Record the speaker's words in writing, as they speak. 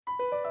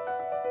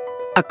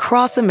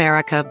Across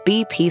America,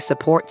 BP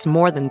supports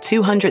more than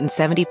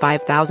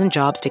 275,000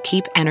 jobs to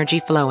keep energy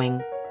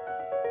flowing.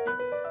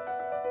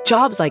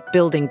 Jobs like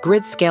building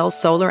grid-scale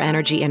solar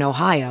energy in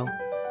Ohio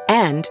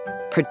and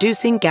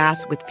producing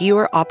gas with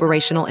fewer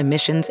operational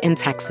emissions in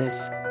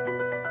Texas.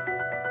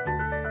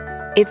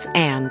 It's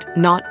and,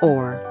 not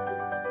or.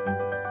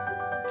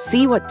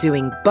 See what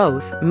doing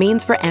both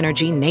means for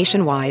energy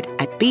nationwide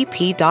at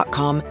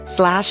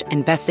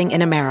bp.com/investing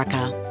in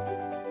America.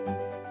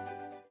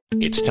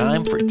 It's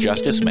time for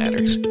Justice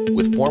Matters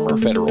with former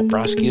federal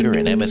prosecutor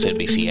and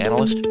MSNBC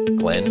analyst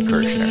Glenn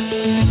Kirshner.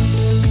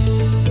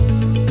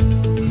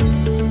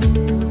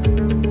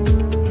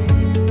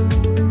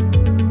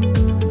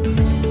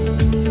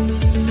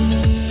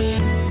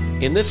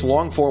 In this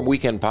long-form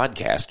weekend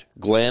podcast,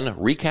 Glenn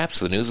recaps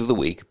the news of the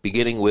week,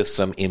 beginning with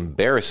some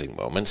embarrassing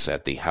moments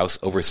at the House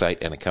Oversight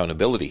and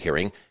Accountability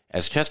hearing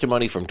as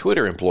testimony from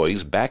Twitter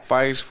employees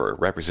backfires for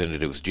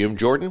Representatives Jim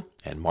Jordan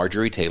and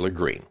Marjorie Taylor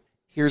Greene.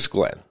 Here's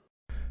Glenn.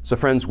 So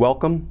friends,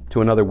 welcome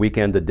to another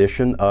weekend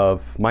edition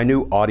of my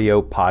new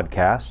audio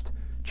podcast,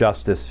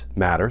 Justice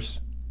Matters.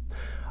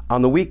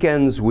 On the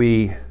weekends,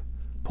 we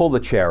pull the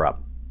chair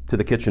up to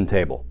the kitchen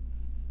table,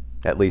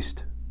 at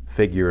least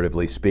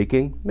figuratively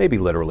speaking, maybe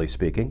literally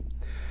speaking,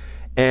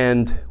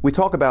 and we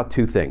talk about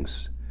two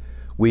things.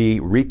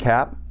 We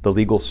recap the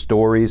legal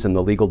stories and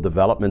the legal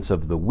developments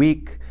of the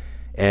week,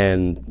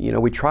 and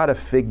we try to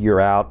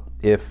figure out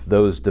if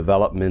those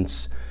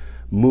developments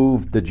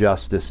moved the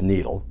justice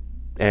needle,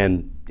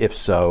 and if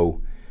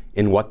so,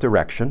 in what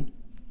direction.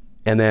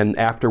 And then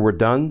after we're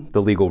done,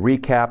 the legal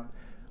recap,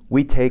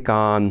 we take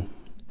on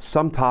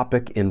some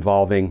topic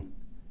involving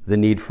the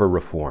need for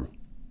reform.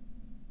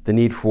 The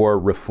need for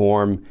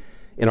reform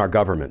in our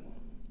government,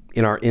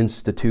 in our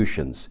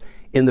institutions,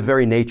 in the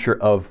very nature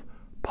of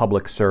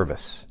public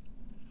service.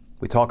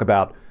 We talk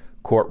about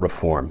court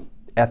reform,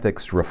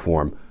 ethics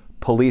reform,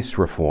 police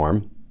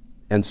reform,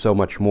 and so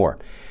much more.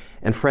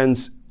 And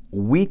friends,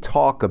 we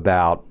talk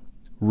about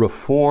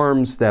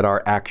reforms that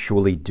are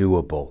actually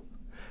doable,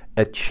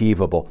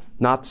 achievable,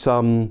 not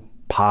some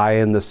pie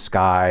in the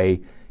sky,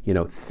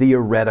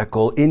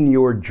 theoretical, in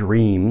your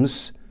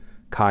dreams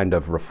kind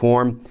of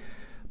reform,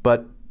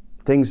 but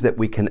things that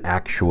we can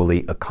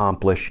actually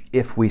accomplish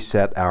if we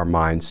set our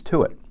minds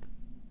to it.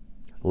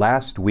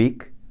 Last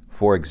week,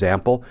 for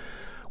example,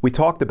 we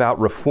talked about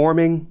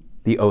reforming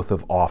the oath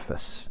of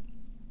office.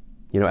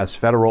 As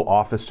federal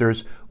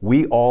officers,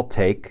 we all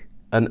take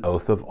an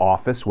oath of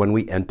office when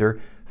we enter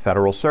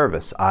federal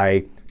service.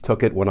 I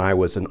took it when I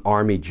was an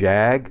Army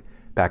JAG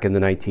back in the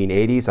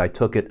 1980s. I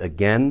took it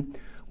again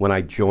when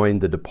I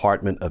joined the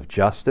Department of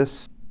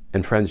Justice.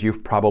 And friends,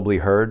 you've probably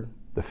heard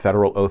the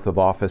federal oath of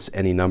office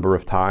any number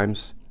of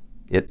times.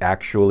 It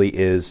actually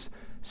is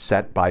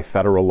set by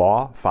federal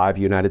law, 5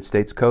 United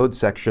States Code,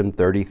 Section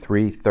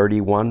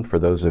 3331, for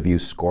those of you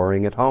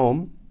scoring at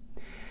home.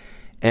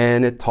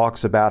 And it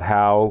talks about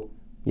how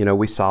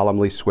we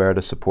solemnly swear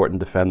to support and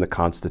defend the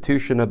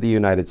Constitution of the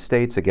United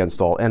States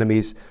against all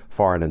enemies,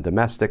 foreign and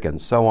domestic,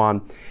 and so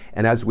on.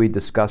 And as we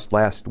discussed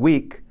last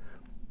week,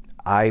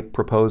 I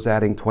propose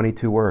adding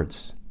 22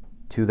 words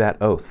to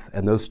that oath.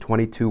 And those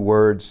 22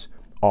 words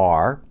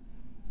are,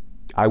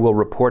 I will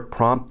report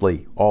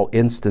promptly all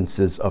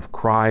instances of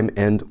crime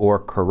and or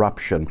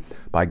corruption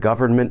by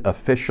government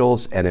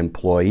officials and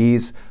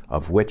employees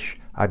of which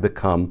I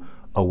become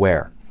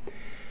aware.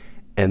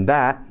 And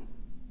that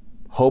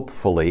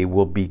hopefully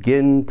will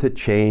begin to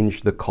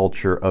change the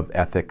culture of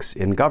ethics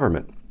in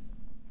government.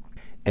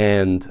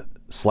 And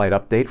slight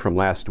update from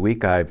last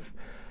week, I've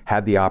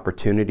had the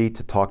opportunity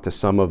to talk to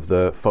some of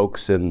the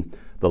folks in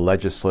the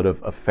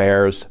Legislative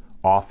Affairs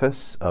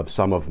Office of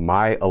some of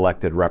my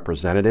elected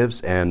representatives,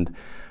 and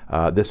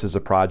this is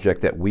a project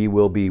that we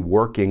will be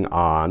working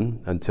on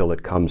until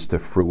it comes to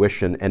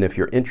fruition. And if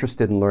you're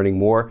interested in learning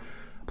more,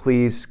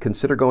 please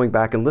consider going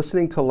back and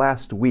listening to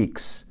last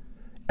week's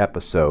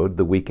episode,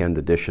 the weekend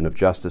edition of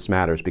Justice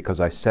Matters,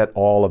 because I set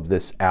all of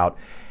this out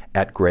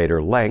at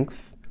greater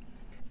length.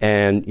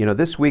 And,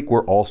 this week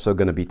we're also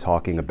going to be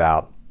talking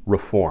about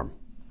reform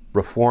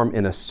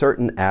in a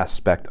certain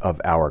aspect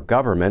of our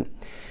government.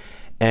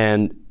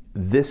 And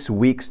this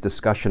week's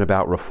discussion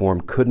about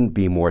reform couldn't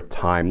be more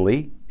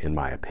timely, in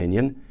my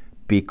opinion,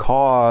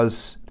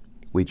 because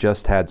we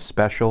just had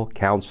Special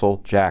Counsel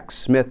Jack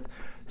Smith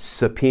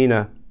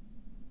subpoena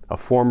a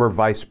former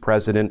Vice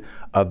President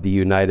of the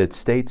United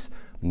States,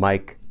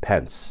 Mike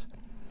Pence.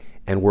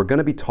 And we're going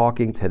to be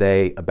talking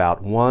today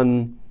about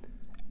one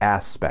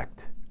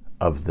aspect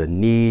of the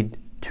need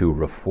to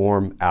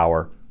reform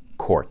our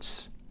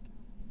courts.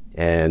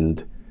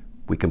 And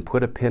we can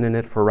put a pin in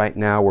it for right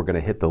now. We're going to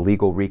hit the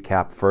legal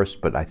recap first,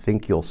 but I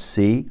think you'll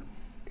see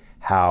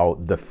how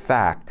the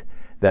fact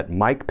that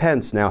Mike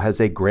Pence now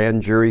has a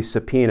grand jury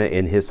subpoena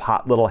in his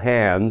hot little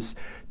hands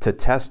to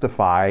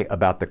testify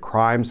about the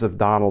crimes of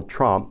Donald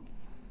Trump,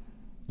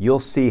 you'll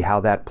see how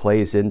that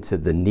plays into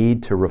the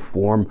need to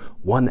reform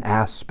one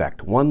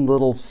aspect, one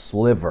little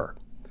sliver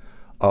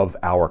of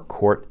our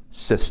court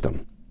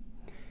system.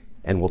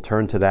 And we'll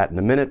turn to that in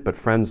a minute, but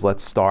friends,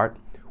 let's start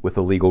with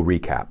a legal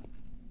recap.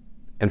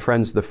 And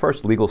friends, the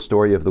first legal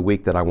story of the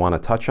week that I want to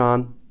touch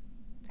on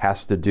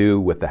has to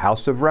do with the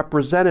House of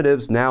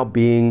Representatives now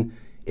being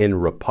in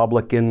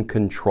Republican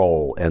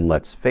control. And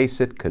let's face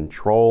it,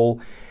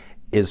 control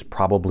is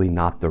probably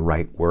not the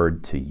right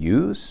word to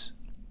use.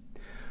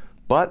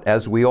 But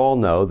as we all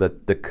know,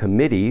 that the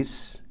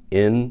committees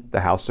in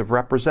the House of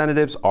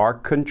Representatives are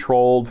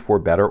controlled, for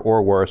better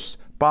or worse,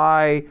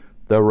 by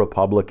the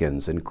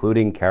Republicans,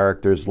 including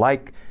characters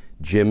like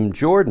Jim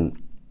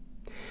Jordan.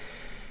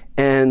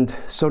 And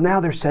so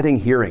now they're setting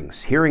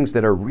hearings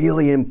that are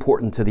really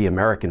important to the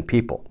American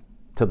people,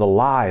 to the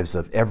lives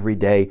of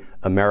everyday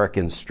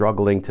Americans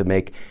struggling to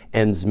make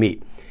ends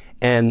meet.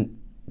 And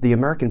the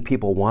American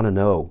people want to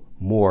know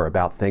more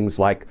about things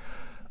like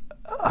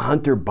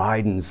Hunter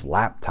Biden's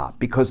laptop,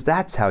 because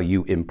that's how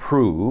you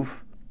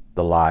improve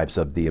the lives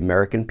of the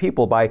American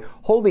people, by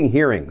holding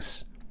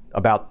hearings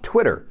about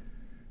Twitter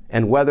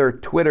and whether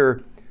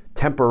Twitter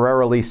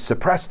temporarily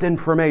suppressed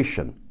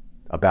information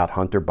about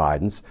Hunter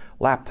Biden's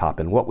laptop.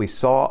 And what we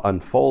saw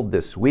unfold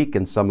this week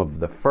in some of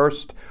the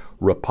first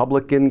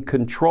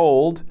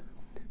Republican-controlled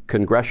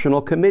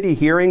congressional committee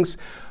hearings,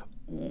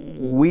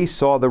 we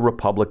saw the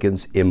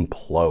Republicans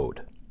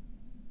implode.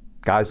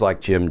 Guys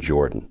like Jim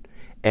Jordan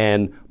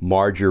and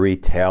Marjorie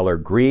Taylor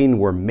Greene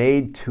were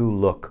made to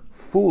look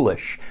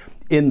foolish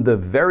in the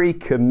very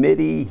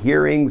committee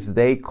hearings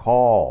they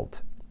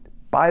called,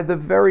 by the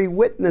very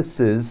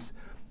witnesses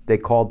they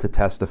called to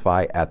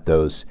testify at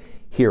those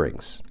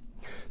hearings.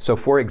 So,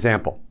 for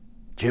example,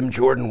 Jim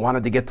Jordan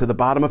wanted to get to the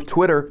bottom of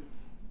Twitter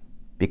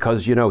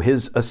because,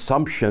 his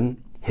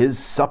assumption, his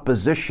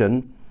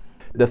supposition,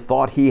 the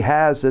thought he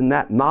has in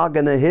that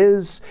noggin of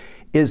his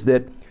is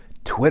that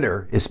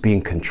Twitter is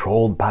being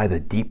controlled by the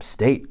deep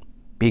state,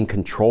 being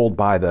controlled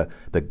by the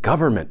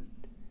government.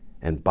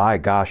 And by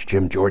gosh,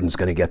 Jim Jordan's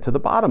going to get to the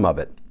bottom of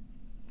it.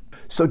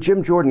 So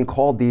Jim Jordan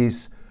called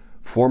these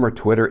former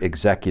Twitter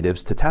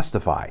executives to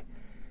testify.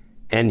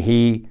 And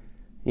he,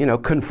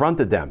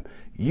 confronted them.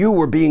 You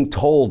were being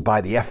told by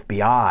the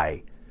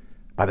FBI,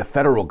 by the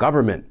federal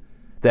government,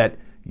 that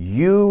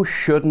you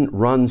shouldn't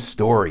run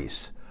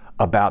stories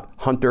about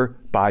Hunter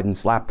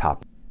Biden's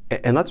laptop.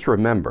 And let's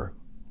remember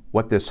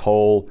what this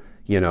whole,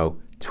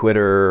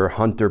 Twitter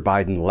Hunter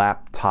Biden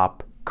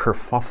laptop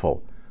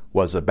kerfuffle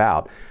was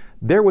about.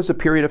 There was a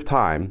period of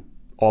time,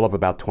 all of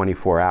about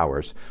 24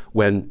 hours,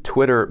 when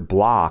Twitter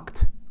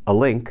blocked a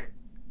link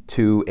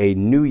to a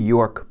New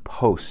York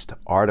Post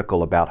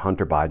article about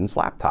Hunter Biden's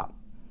laptop.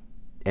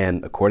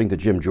 And according to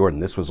Jim Jordan,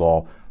 this was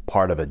all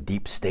part of a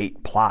deep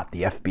state plot,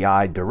 the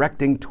FBI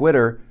directing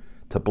Twitter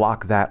to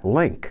block that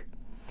link.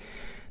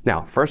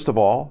 Now, first of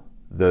all,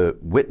 the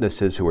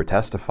witnesses who were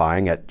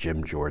testifying at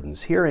Jim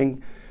Jordan's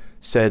hearing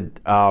said,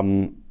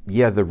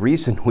 the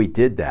reason we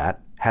did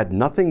that had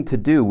nothing to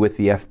do with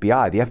the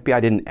FBI. The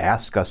FBI didn't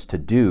ask us to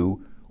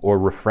do or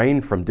refrain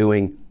from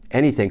doing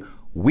anything.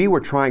 We were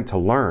trying to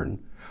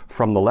learn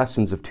from the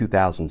lessons of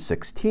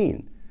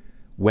 2016,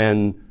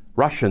 when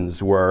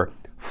Russians were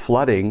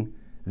flooding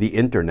the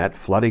internet,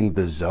 flooding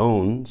the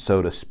zone,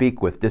 so to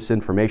speak, with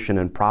disinformation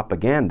and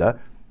propaganda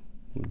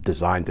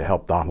designed to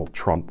help Donald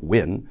Trump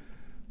win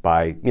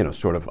by,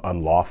 sort of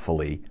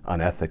unlawfully,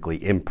 unethically,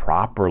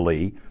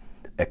 improperly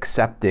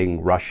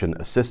accepting Russian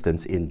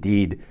assistance,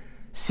 indeed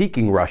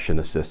seeking Russian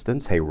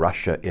assistance. Hey,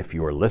 Russia, if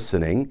you're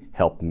listening,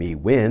 help me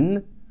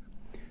win.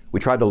 We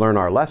tried to learn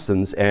our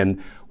lessons,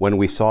 and when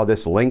we saw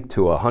this link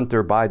to a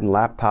Hunter Biden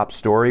laptop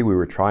story, we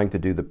were trying to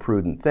do the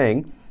prudent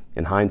thing.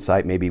 In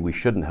hindsight, maybe we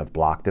shouldn't have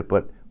blocked it,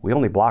 but we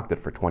only blocked it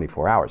for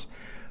 24 hours.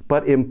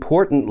 But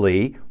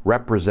importantly,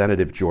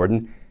 Representative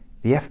Jordan,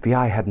 the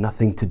FBI had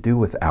nothing to do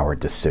with our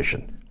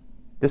decision.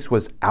 This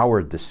was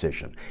our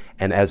decision.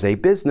 And as a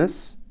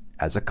business,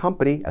 as a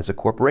company, as a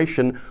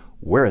corporation,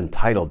 we're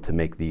entitled to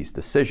make these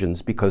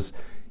decisions because,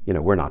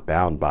 we're not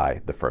bound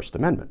by the First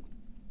Amendment.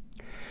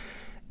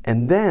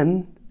 And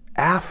then,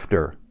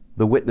 after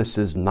the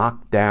witnesses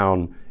knocked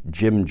down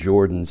Jim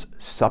Jordan's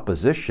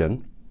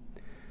supposition,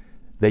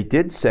 they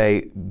did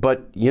say,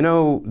 but,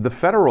 the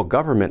federal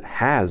government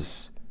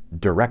has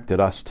directed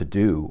us to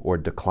do or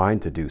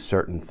declined to do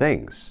certain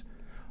things.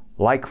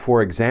 Like,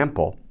 for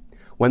example,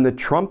 when the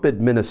Trump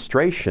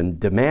administration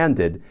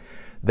demanded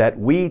that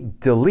we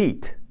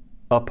delete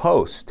a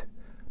post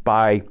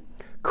by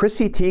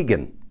Chrissy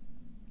Teigen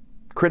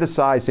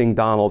criticizing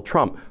Donald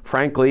Trump,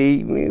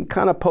 frankly,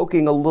 kind of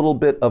poking a little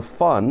bit of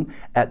fun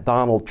at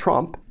Donald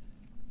Trump.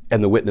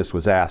 And the witness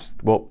was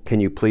asked, well, can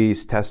you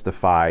please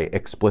testify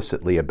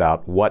explicitly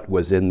about what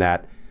was in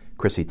that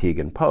Chrissy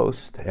Teigen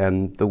post?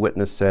 And the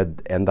witness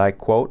said, and I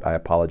quote, I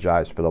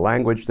apologize for the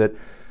language, that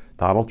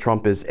Donald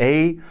Trump is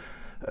a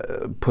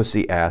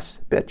pussy ass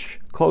bitch,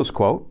 close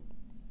quote.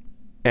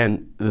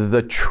 And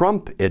the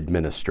Trump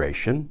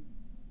administration,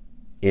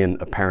 in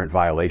apparent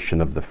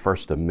violation of the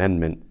First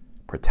Amendment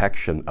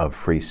protection of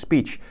free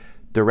speech,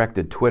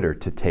 directed Twitter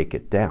to take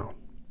it down.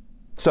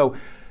 So,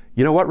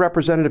 you know what,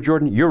 Representative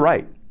Jordan? You're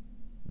right.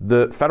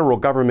 The federal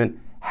government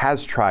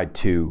has tried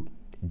to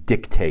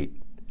dictate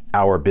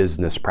our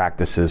business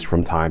practices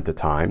from time to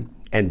time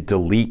and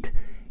delete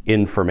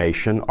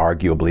information,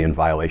 arguably in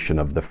violation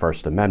of the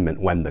First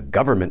Amendment, when the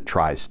government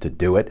tries to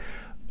do it.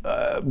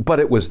 But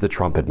it was the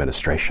Trump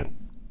administration.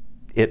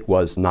 It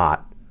was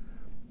not,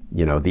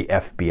 the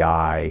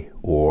FBI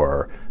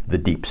or the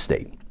deep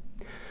state.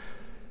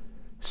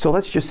 So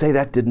let's just say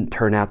that didn't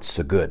turn out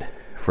so good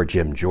for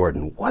Jim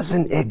Jordan.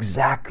 Wasn't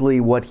exactly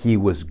what he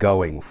was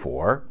going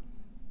for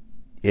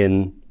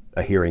in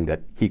a hearing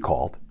that he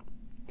called.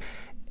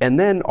 And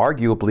then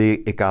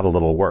arguably it got a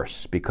little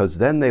worse, because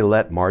then they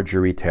let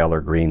Marjorie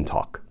Taylor Greene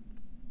talk.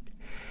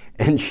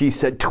 And she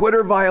said,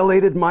 Twitter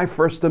violated my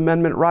First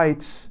Amendment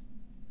rights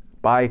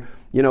by,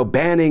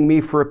 banning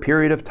me for a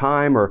period of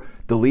time or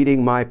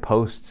deleting my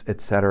posts,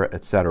 et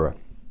cetera,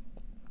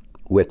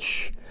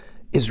 which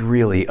is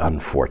really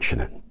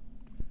unfortunate.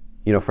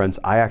 Friends,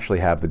 I actually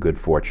have the good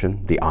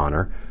fortune, the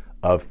honor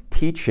of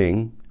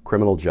teaching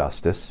criminal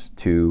justice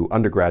to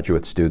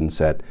undergraduate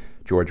students at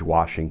George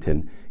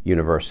Washington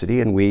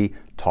University, and we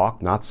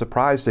talk, not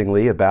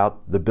surprisingly,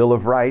 about the Bill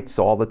of Rights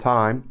all the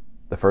time,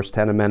 the first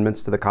 10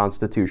 amendments to the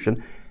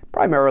Constitution.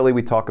 Primarily,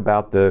 we talk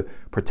about the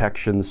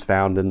protections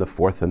found in the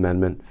Fourth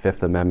Amendment,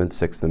 Fifth Amendment,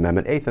 Sixth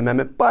Amendment, Eighth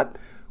Amendment, but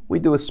we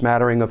do a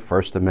smattering of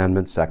First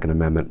Amendment, Second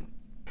Amendment.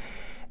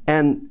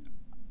 And,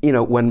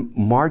 when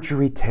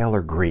Marjorie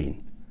Taylor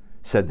Greene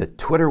said that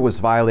Twitter was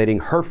violating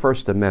her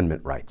First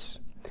Amendment rights,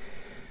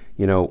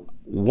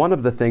 one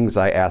of the things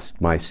I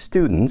asked my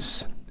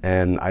students,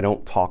 and I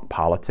don't talk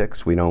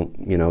politics, we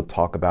don't,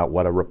 talk about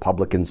what a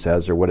Republican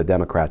says or what a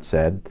Democrat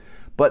said,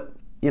 but,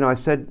 I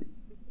said,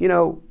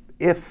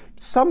 if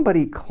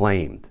somebody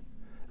claimed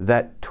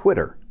that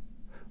Twitter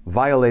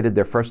violated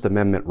their First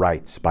Amendment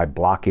rights by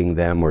blocking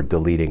them or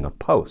deleting a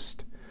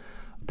post,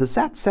 does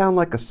that sound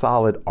like a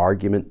solid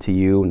argument to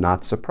you?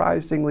 Not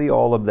surprisingly,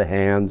 all of the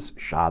hands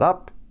shot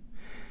up.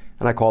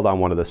 And I called on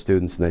one of the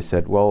students and they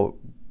said, well,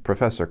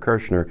 Professor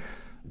Kirschner,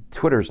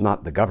 Twitter's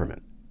not the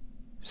government.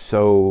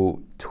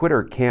 So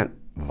Twitter can't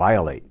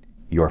violate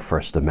your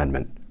First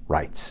Amendment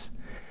rights.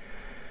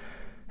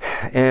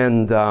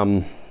 And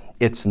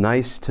it's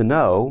nice to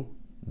know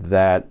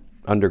that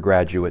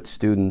undergraduate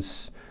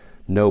students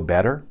know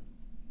better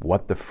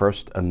what the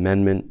First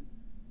Amendment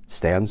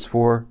stands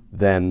for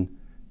than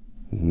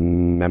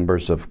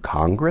members of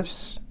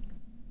Congress.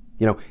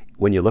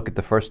 When you look at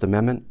the First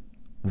Amendment,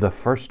 the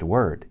first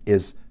word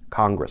is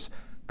Congress.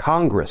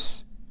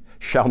 Congress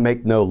shall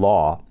make no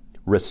law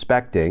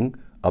respecting,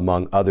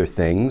 among other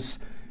things,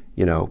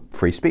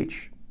 free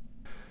speech.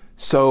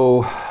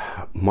 So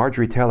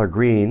Marjorie Taylor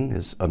Greene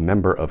is a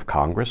member of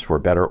Congress, for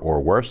better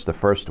or worse. The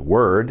first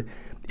word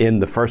in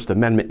the First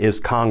Amendment is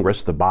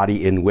Congress, the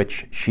body in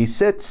which she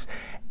sits,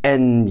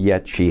 and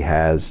yet she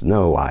has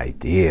no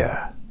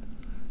idea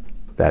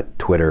that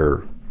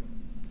Twitter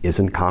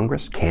isn't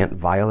Congress, can't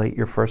violate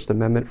your First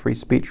Amendment free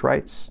speech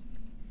rights.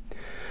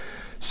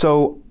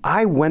 So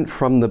I went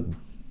from the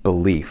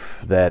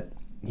belief that,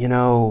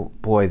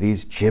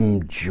 these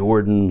Jim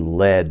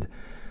Jordan-led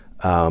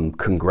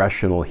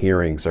congressional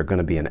hearings are going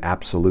to be an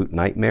absolute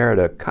nightmare,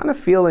 to kind of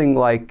feeling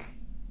like,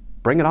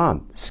 bring it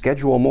on,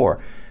 schedule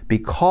more,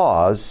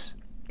 because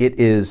it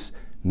is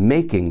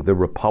making the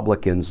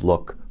Republicans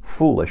look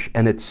foolish,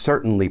 and it's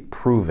certainly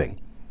proving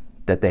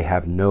that they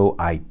have no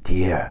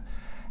idea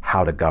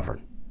how to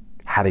govern,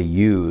 how to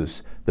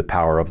use the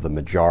power of the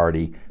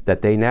majority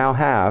that they now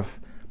have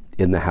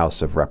in the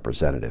House of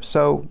Representatives.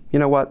 So, you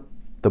know what?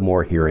 The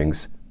more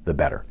hearings, the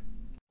better.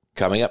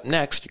 Coming up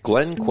next,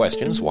 Glenn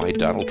questions why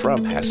Donald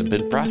Trump hasn't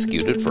been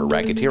prosecuted for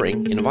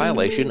racketeering in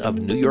violation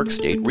of New York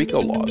State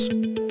RICO laws.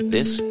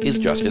 This is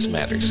Justice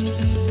Matters.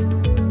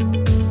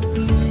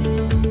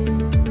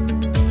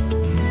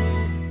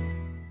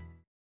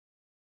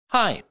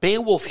 Hi,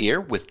 Beowulf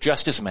here with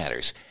Justice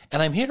Matters,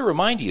 and I'm here to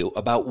remind you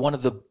about one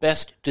of the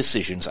best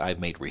decisions I've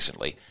made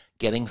recently,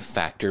 getting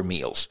Factor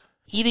meals.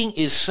 Eating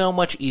is so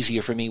much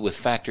easier for me with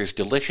Factor's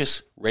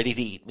delicious,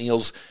 ready-to-eat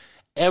meals.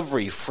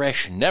 Every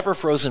fresh,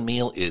 never-frozen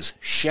meal is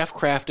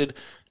chef-crafted,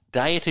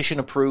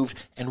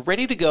 dietitian-approved, and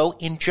ready to go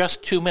in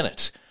just 2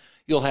 minutes.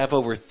 You'll have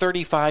over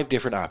 35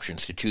 different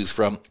options to choose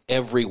from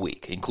every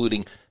week,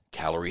 including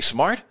Calorie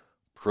Smart,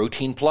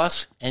 Protein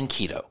Plus, and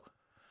Keto.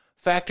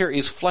 Factor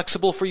is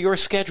flexible for your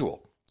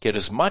schedule. Get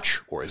as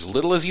much or as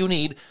little as you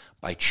need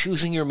by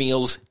choosing your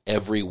meals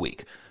every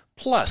week.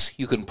 Plus,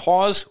 you can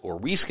pause or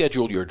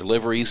reschedule your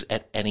deliveries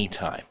at any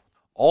time.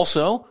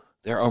 Also,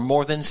 there are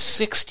more than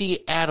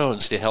 60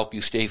 add-ons to help you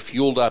stay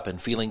fueled up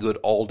and feeling good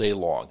all day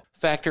long.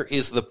 Factor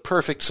is the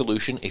perfect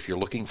solution if you're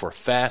looking for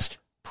fast,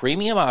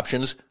 premium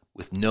options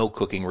with no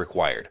cooking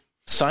required.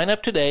 Sign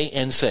up today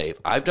and save.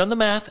 I've done the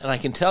math, and I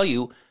can tell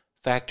you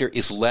Factor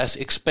is less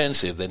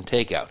expensive than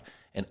takeout,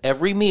 and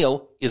every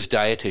meal is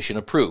dietitian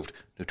approved,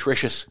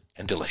 nutritious,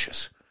 and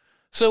delicious.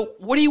 So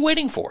what are you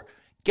waiting for?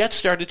 Get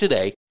started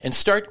today and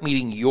start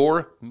meeting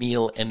your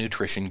meal and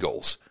nutrition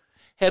goals.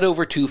 Head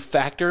over to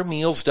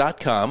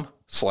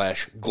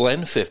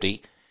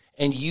factormeals.com/Glenn50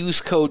 and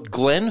use code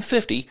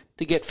Glenn50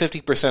 to get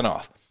 50%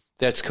 off.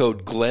 That's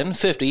code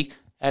Glenn50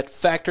 at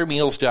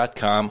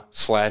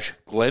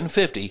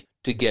factormeals.com/Glenn50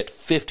 to get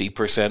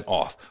 50%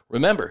 off.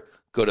 Remember,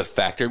 Go to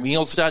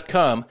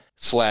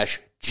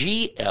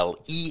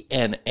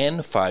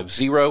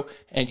factormeals.com/GLENN50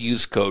 and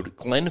use code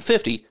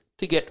GLEN50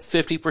 to get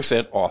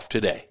 50% off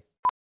today.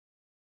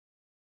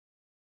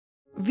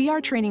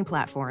 VR training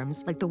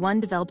platforms, like the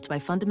one developed by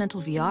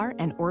Fundamental VR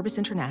and Orbis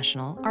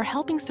International, are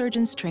helping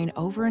surgeons train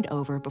over and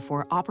over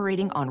before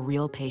operating on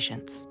real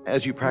patients.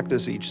 As you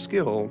practice each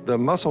skill, the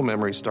muscle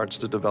memory starts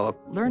to develop.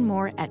 Learn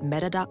more at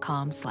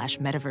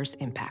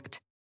meta.com/metaverseimpact.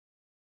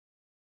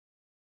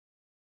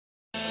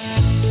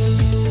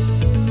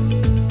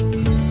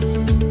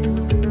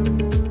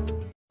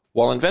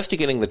 While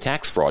investigating the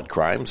tax fraud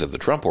crimes of the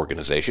Trump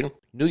Organization,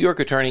 New York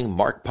attorney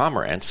Mark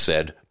Pomerantz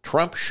said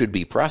Trump should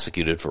be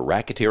prosecuted for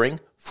racketeering,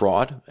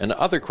 fraud, and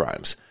other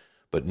crimes.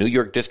 But New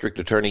York District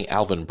Attorney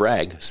Alvin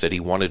Bragg said he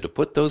wanted to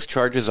put those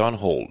charges on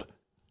hold.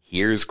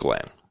 Here's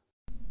Glenn.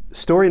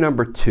 Story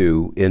number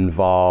 2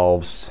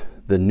 involves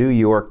the New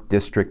York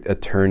District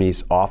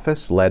Attorney's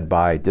Office, led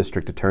by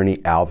District Attorney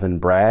Alvin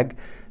Bragg.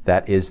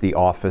 That is the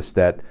office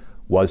that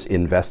was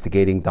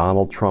investigating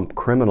Donald Trump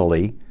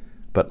criminally,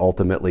 but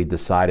ultimately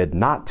decided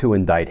not to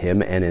indict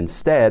him and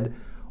instead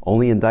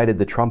only indicted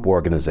the Trump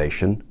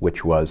Organization,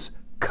 which was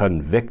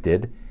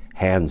convicted,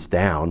 hands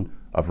down,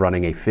 of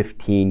running a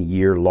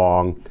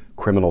 15-year-long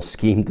criminal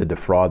scheme to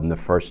defraud in the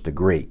first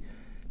degree.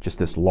 Just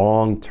this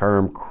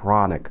long-term,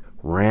 chronic,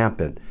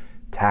 rampant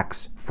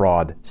tax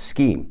fraud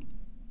scheme.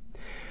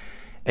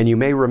 And you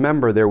may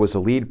remember there was a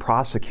lead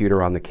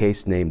prosecutor on the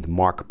case named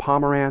Mark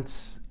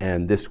Pomerantz,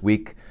 and this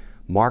week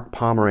Mark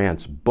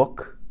Pomerantz's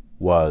book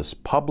was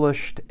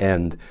published,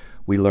 and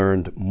we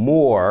learned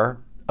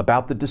more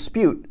about the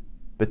dispute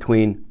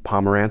between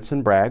Pomerantz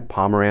and Bragg.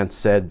 Pomerantz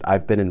said,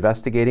 I've been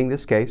investigating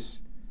this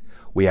case.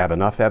 We have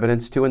enough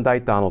evidence to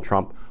indict Donald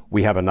Trump.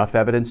 We have enough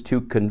evidence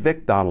to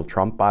convict Donald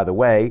Trump. By the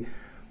way,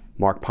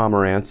 Mark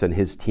Pomerantz and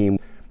his team,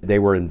 they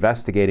were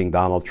investigating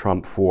Donald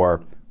Trump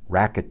for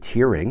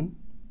racketeering,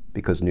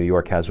 because New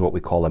York has what we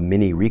call a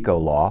mini RICO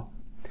law.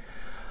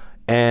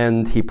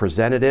 And he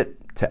presented it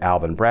to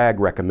Alvin Bragg,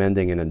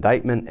 recommending an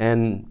indictment,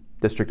 and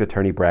District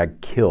Attorney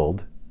Bragg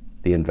killed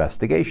the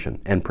investigation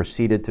and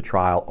proceeded to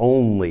trial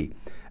only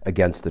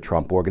against the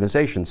Trump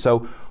Organization.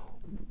 So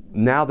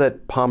now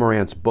that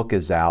Pomerantz's book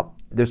is out,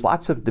 there's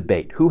lots of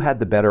debate. Who had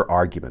the better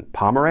argument?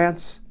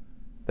 Pomerantz,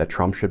 that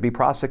Trump should be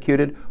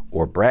prosecuted,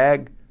 or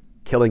Bragg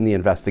killing the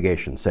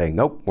investigation, saying,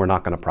 nope, we're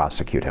not going to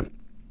prosecute him?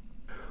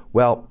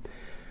 Well,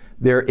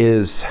 there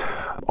is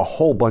a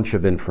whole bunch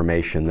of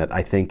information that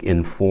I think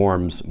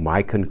informs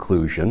my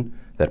conclusion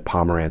that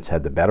Pomerantz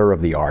had the better of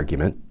the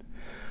argument.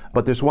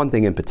 But there's one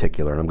thing in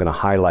particular, and I'm going to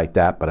highlight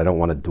that, but I don't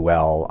want to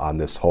dwell on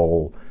this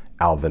whole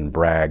Alvin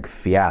Bragg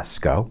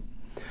fiasco.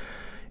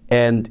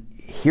 And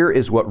here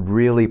is what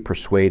really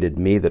persuaded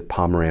me that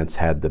Pomerantz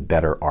had the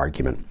better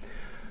argument.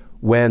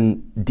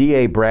 When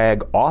D.A.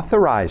 Bragg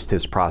authorized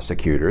his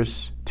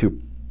prosecutors to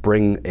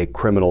bring a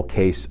criminal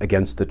case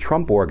against the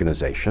Trump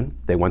Organization,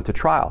 they went to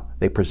trial.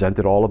 They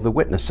presented all of the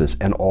witnesses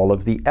and all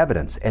of the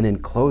evidence. And in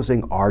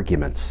closing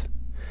arguments,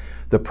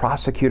 the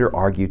prosecutor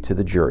argued to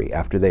the jury,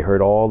 after they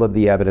heard all of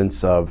the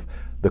evidence of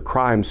the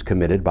crimes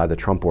committed by the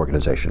Trump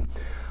Organization,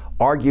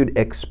 argued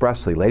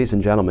expressly, ladies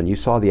and gentlemen, you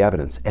saw the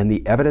evidence, and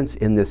the evidence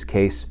in this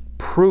case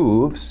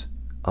proves,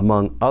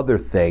 among other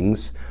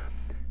things,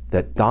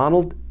 that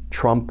Donald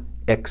Trump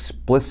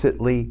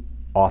explicitly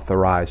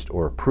authorized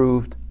or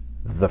approved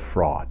the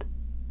fraud.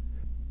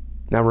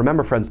 Now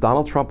remember, friends,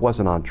 Donald Trump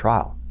wasn't on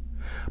trial,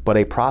 but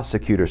a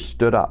prosecutor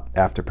stood up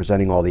after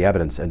presenting all the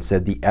evidence and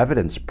said the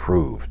evidence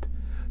proved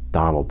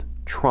Donald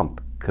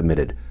Trump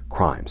committed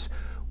crimes,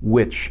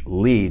 which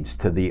leads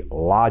to the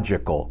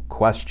logical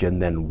question,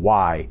 then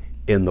why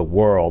in the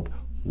world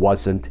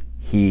wasn't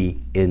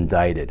he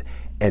indicted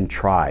and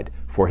tried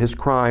for his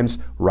crimes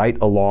right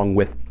along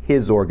with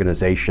his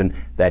organization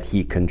that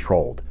he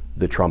controlled,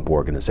 the Trump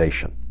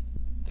Organization?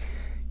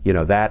 You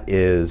know, that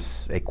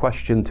is a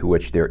question to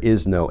which there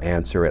is no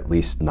answer, at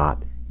least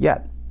not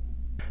yet.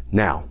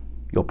 Now,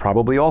 you'll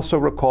probably also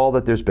recall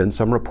that there's been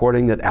some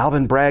reporting that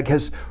Alvin Bragg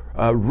has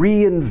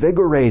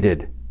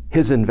reinvigorated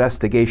his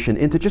investigation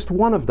into just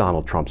one of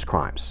Donald Trump's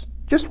crimes.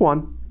 Just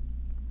one.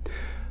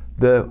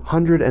 The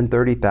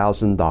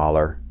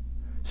 $130,000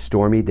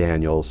 Stormy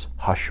Daniels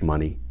hush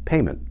money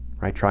payment,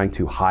 right? Trying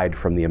to hide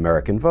from the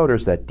American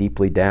voters that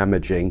deeply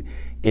damaging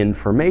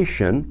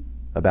information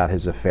about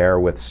his affair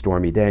with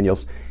Stormy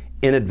Daniels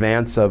in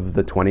advance of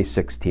the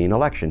 2016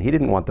 election. He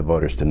didn't want the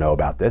voters to know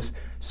about this,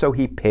 so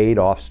he paid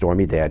off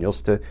Stormy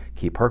Daniels to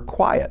keep her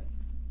quiet.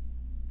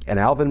 And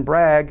Alvin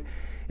Bragg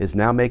is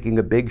now making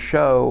a big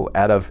show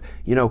out of,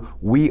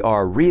 we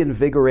are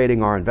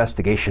reinvigorating our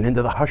investigation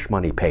into the hush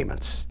money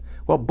payments.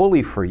 Well,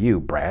 bully for you,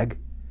 Bragg.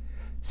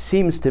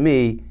 Seems to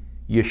me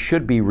you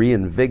should be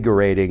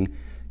reinvigorating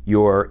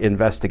your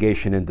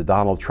investigation into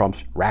Donald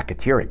Trump's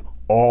racketeering,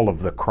 all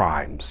of the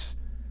crimes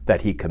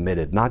that he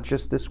committed, not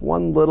just this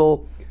one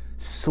little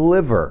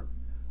sliver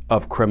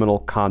of criminal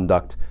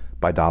conduct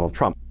by Donald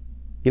Trump.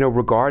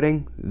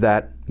 Regarding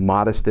that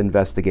modest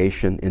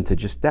investigation into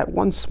just that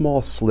one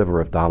small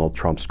sliver of Donald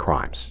Trump's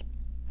crimes,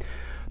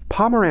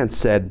 Pomerantz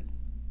said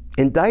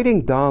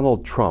Indicting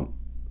Donald Trump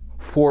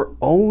for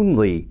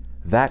only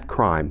that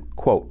crime,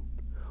 quote,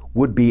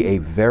 would be a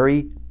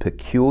very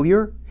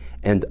peculiar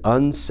and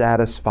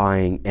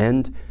unsatisfying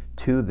end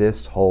to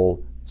this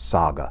whole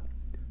saga,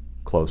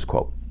 close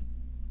quote.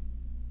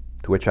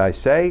 To which I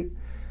say,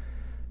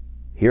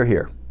 hear,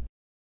 hear.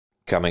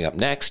 Coming up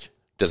next,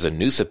 does a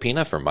new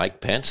subpoena for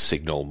Mike Pence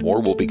signal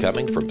more will be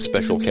coming from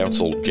special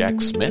counsel Jack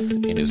Smith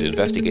in his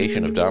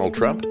investigation of Donald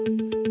Trump?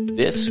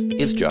 This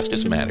is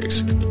Justice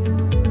Matters.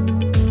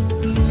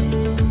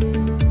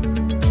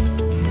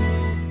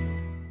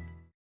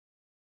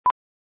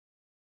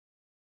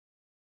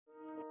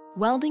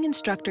 Welding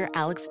instructor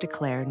Alex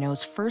DeClaire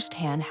knows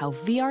firsthand how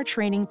VR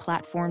training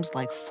platforms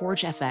like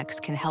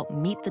ForgeFX can help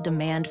meet the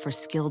demand for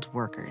skilled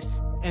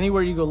workers.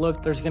 Anywhere you go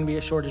look, there's going to be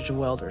a shortage of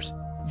welders.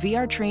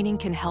 VR training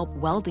can help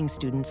welding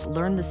students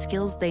learn the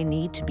skills they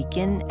need to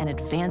begin and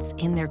advance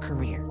in their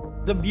career.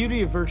 The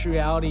beauty of virtual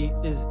reality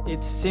is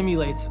it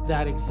simulates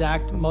that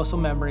exact muscle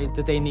memory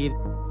that they need.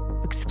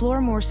 Explore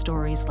more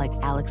stories like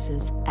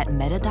Alex's at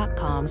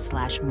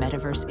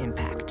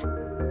meta.com/metaverseimpact.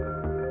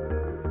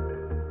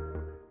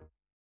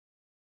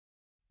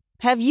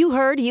 Have you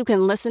heard you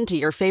can listen to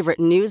your favorite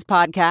news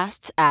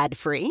podcasts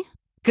ad-free?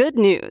 Good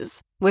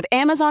news. With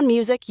Amazon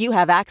Music, you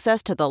have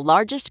access to the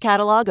largest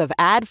catalog of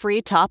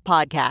ad-free top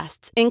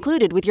podcasts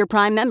included with your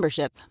Prime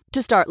membership.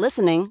 To start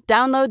listening,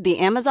 download the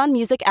Amazon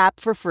Music app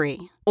for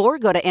free or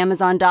go to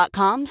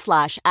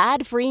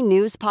amazon.com/ad-free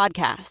news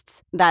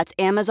podcasts. That's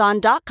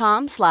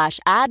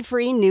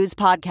amazon.com/ad-free news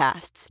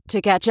podcasts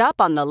to catch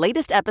up on the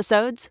latest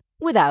episodes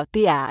without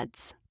the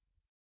ads.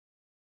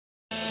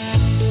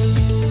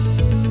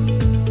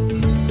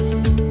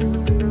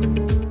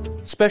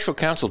 Special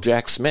counsel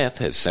Jack Smith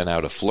has sent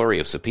out a flurry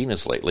of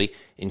subpoenas lately,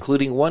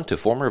 including one to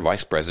former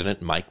Vice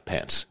President Mike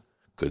Pence.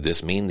 Could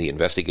this mean the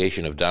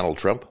investigation of Donald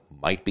Trump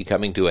might be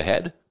coming to a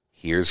head?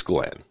 Here's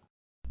Glenn.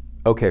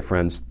 Okay,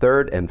 friends,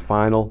 third and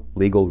final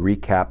legal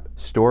recap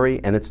story,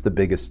 and it's the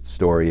biggest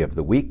story of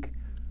the week.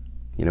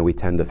 You know, we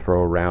tend to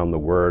throw around the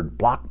word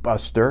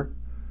blockbuster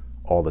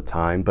all the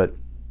time, but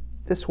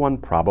this one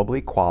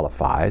probably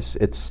qualifies.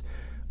 It's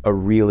a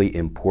really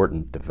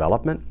important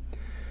development,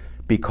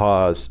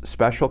 because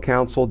special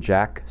counsel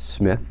Jack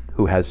Smith,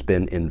 who has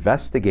been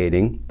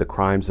investigating the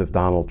crimes of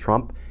Donald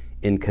Trump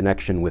in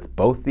connection with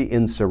both the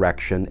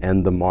insurrection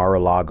and the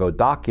Mar-a-Lago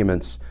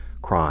documents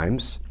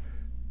crimes,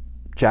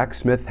 Jack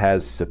Smith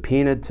has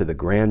subpoenaed to the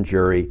grand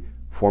jury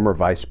former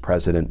Vice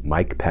President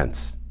Mike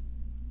Pence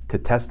to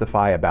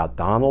testify about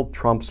Donald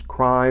Trump's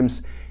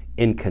crimes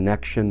in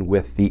connection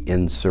with the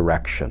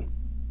insurrection.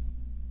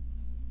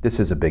 This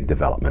is a big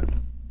development.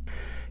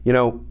 You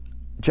know,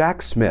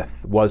 Jack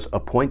Smith was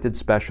appointed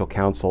special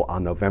counsel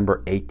on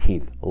November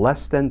 18th,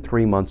 less than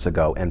 3 months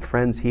ago, and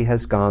friends, he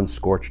has gone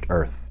scorched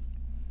earth.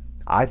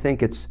 I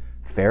think it's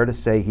fair to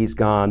say he's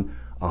gone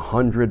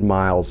 100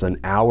 miles an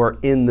hour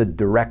in the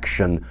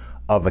direction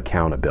of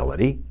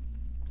accountability.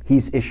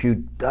 He's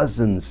issued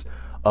dozens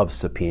of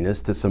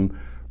subpoenas to some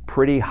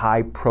pretty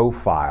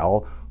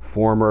high-profile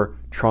former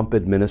Trump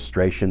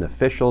administration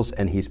officials,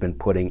 and he's been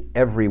putting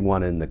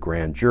everyone in the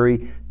grand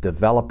jury,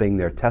 developing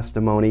their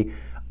testimony,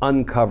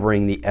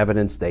 uncovering the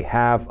evidence they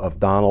have of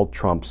Donald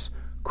Trump's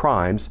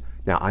crimes.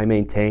 Now, I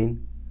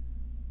maintain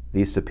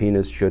these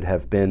subpoenas should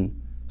have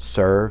been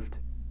served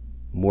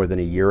more than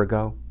a year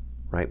ago,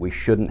 right? We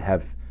shouldn't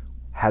have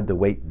had to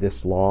wait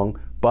this long,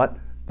 but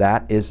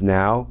that is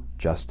now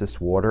justice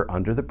water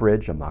under the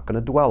bridge. I'm not going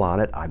to dwell on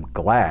it. I'm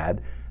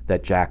glad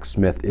that Jack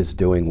Smith is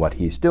doing what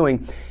he's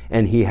doing,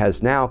 and he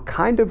has now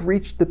kind of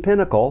reached the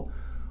pinnacle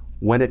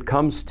when it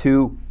comes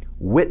to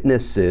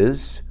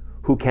witnesses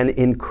who can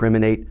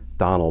incriminate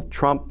Donald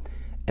Trump,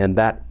 and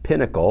that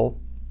pinnacle,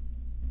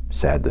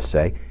 sad to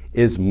say,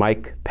 is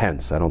Mike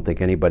Pence. I don't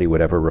think anybody would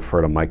ever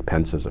refer to Mike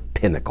Pence as a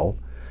pinnacle,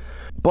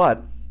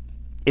 but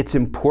it's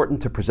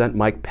important to present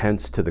Mike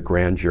Pence to the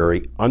grand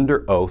jury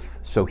under oath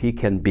so he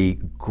can be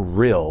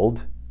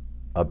grilled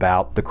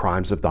about the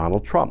crimes of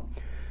Donald Trump,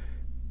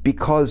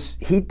 because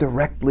he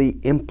directly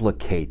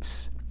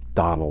implicates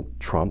Donald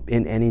Trump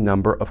in any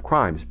number of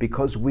crimes,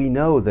 because we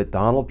know that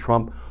Donald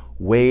Trump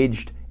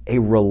waged a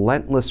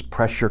relentless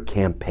pressure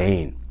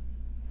campaign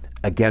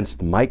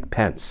against Mike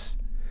Pence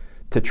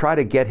to try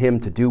to get him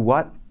to do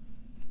what?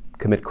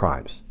 Commit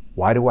crimes.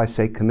 Why do I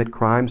say commit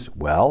crimes?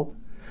 Well,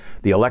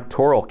 the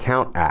Electoral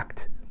Count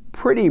Act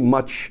pretty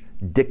much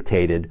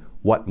dictated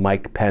what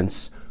Mike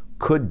Pence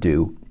could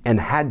do and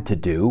had to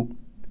do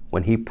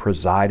when he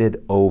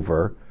presided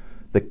over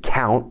the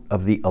count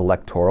of the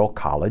Electoral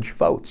College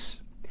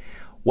votes.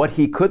 What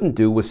he couldn't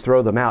do was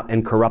throw them out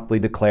and corruptly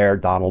declare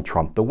Donald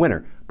Trump the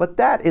winner. But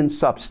that, in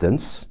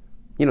substance,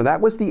 you know,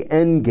 that was the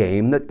end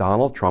game that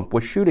Donald Trump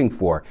was shooting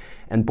for.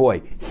 And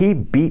boy, he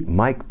beat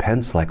Mike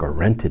Pence like a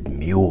rented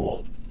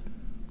mule,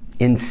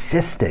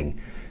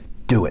 insisting,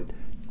 do it,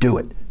 do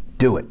it,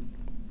 do it,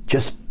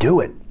 just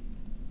do it.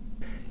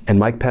 And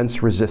Mike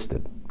Pence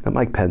resisted. Now,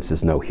 Mike Pence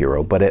is no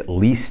hero, but at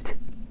least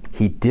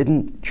he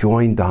didn't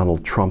join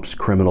Donald Trump's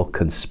criminal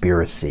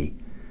conspiracy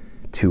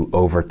to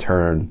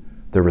overturn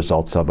the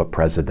results of a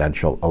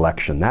presidential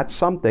election. That's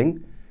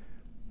something,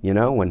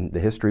 when the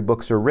history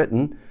books are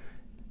written,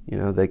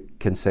 they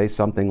can say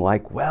something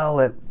like, well,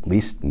 at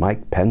least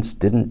Mike Pence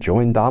didn't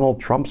join Donald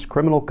Trump's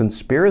criminal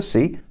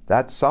conspiracy.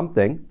 That's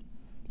something.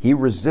 He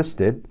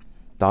resisted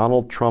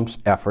Donald Trump's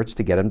efforts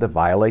to get him to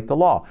violate the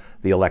law,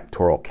 the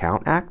Electoral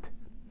Count Act.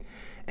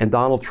 And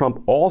Donald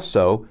Trump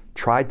also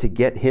tried to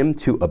get him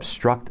to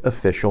obstruct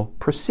official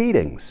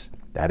proceedings.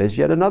 That is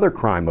yet another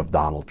crime of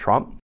Donald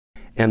Trump.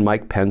 And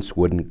Mike Pence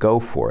wouldn't go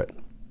for it.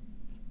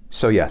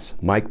 So yes,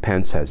 Mike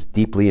Pence has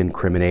deeply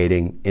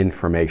incriminating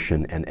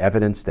information and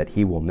evidence that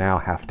he will now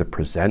have to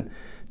present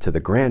to the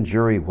grand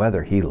jury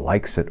whether he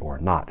likes it or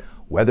not,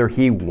 whether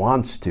he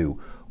wants to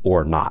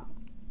or not.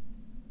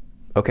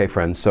 Okay,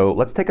 friends, so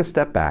let's take a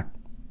step back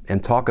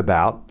and talk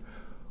about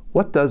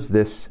what does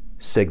this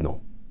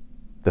signal?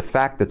 The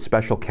fact that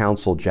Special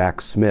Counsel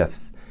Jack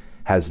Smith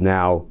has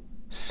now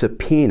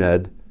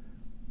subpoenaed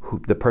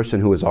the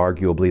person who is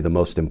arguably the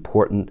most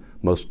important,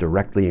 most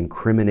directly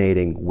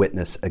incriminating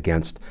witness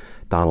against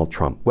Donald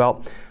Trump.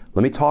 Well,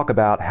 let me talk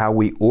about how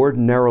we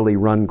ordinarily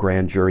run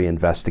grand jury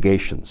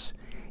investigations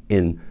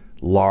in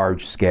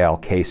large-scale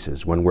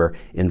cases when we're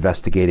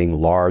investigating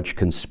large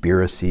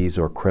conspiracies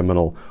or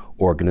criminal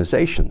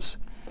organizations.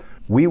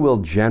 We will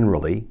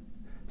generally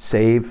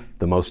save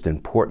the most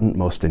important,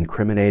 most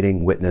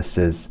incriminating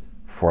witnesses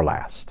for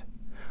last.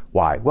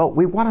 Why? Well,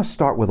 we want to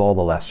start with all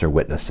the lesser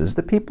witnesses,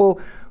 the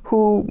people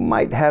who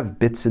might have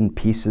bits and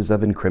pieces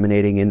of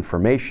incriminating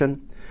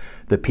information,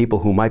 the people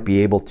who might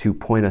be able to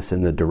point us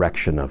in the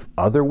direction of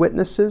other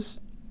witnesses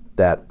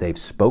that they've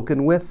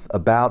spoken with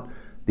about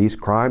these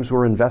crimes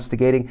we're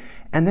investigating,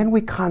 and then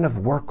we kind of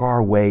work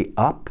our way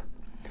up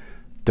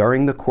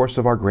during the course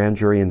of our grand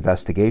jury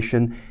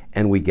investigation,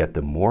 and we get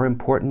the more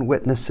important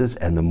witnesses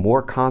and the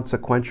more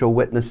consequential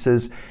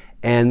witnesses,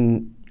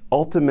 and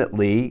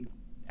ultimately,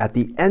 at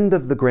the end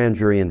of the grand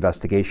jury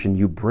investigation,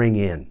 you bring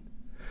in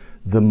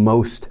the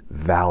most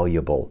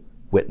valuable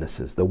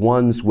witnesses, the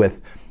ones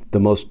with the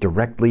most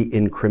directly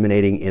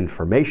incriminating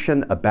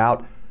information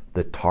about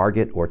the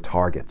target or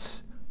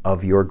targets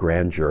of your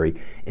grand jury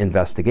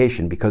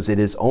investigation, because it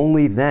is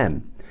only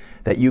then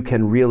that you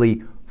can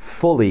really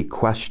fully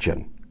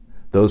question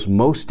those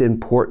most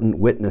important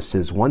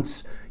witnesses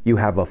once you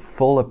have a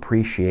full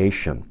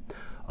appreciation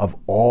of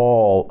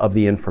all of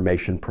the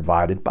information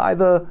provided by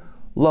the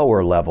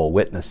lower level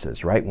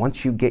witnesses, right?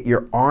 Once you get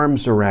your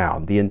arms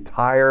around the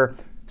entire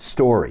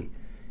story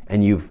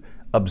and you've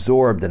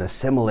absorbed and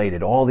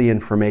assimilated all the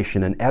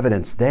information and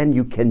evidence, then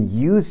you can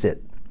use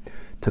it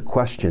to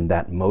question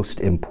that most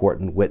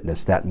important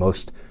witness, that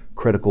most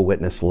critical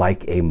witness,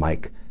 like a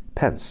Mike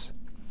Pence.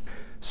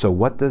 So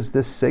what does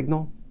this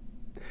signal?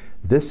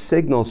 This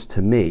signals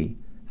to me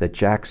that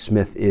Jack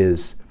Smith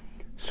is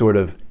sort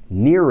of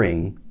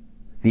nearing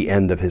the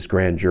end of his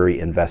grand jury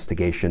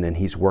investigation, and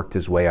he's worked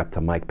his way up to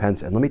Mike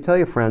Pence. And let me tell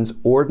you, friends,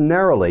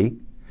 ordinarily,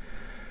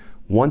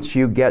 once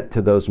you get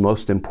to those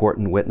most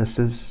important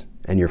witnesses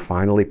and you're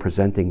finally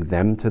presenting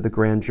them to the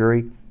grand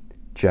jury,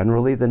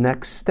 generally the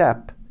next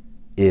step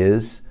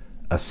is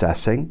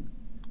assessing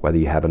whether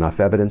you have enough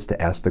evidence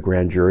to ask the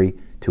grand jury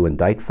to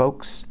indict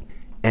folks.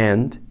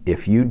 And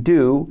if you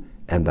do,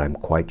 and I'm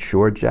quite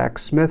sure Jack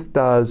Smith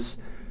does,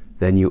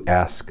 then you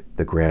ask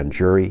the grand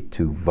jury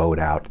to vote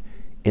out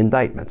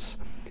indictments.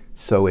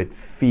 So it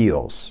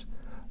feels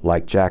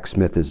like Jack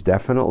Smith is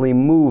definitely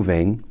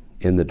moving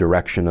in the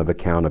direction of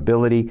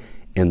accountability,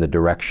 in the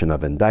direction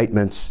of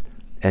indictments,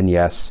 and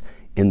yes,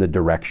 in the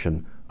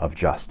direction of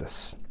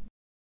justice.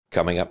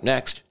 Coming up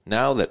next,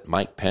 now that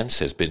Mike Pence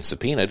has been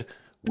subpoenaed,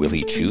 will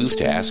he choose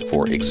to ask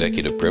for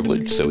executive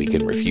privilege so he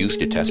can refuse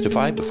to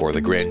testify before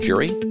the grand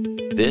jury?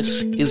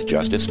 This is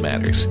Justice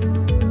Matters.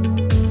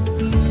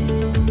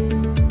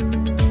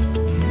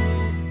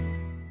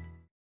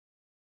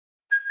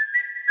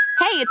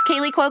 Hey, it's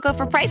Kaylee Cuoco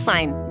for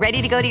Priceline.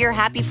 Ready to go to your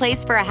happy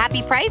place for a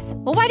happy price?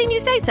 Well, why didn't you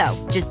say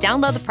so? Just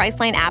download the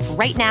Priceline app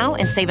right now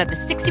and save up to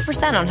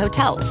 60% on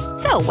hotels.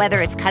 So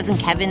whether it's Cousin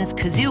Kevin's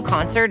Kazoo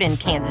Concert in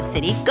Kansas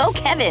City, go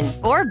Kevin,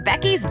 or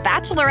Becky's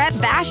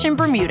Bachelorette Bash in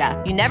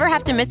Bermuda, you never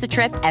have to miss a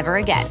trip ever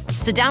again.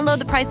 So download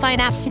the Priceline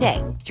app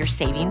today. Your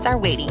savings are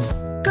waiting.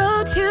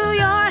 Go to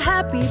your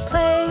happy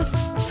place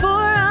for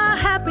a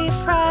happy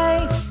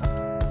price.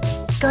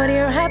 Go to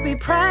your happy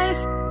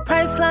price,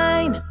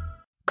 Priceline.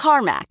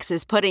 CarMax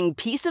is putting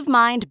peace of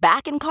mind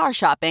back in car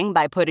shopping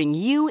by putting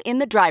you in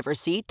the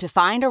driver's seat to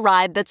find a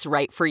ride that's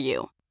right for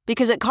you.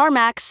 Because at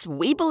CarMax,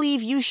 we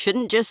believe you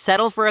shouldn't just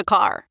settle for a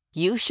car.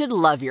 You should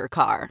love your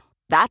car.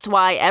 That's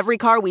why every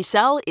car we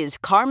sell is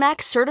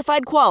CarMax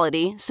certified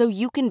quality, so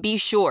you can be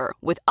sure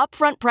with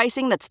upfront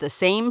pricing that's the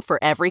same for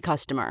every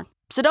customer.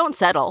 So don't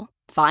settle.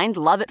 Find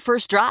love at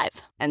first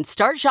drive and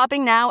start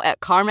shopping now at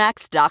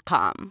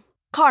CarMax.com.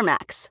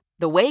 CarMax,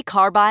 the way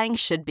car buying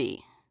should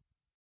be.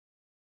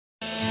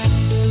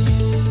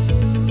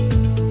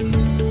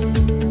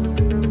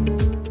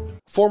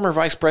 Former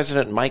Vice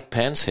President Mike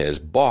Pence has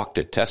balked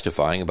at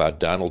testifying about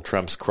Donald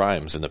Trump's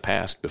crimes in the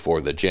past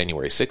before the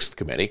January 6th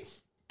committee.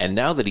 And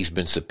now that he's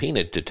been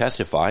subpoenaed to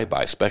testify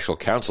by special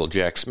counsel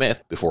Jack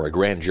Smith before a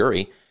grand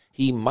jury,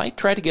 he might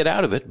try to get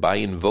out of it by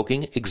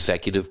invoking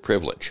executive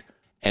privilege.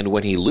 And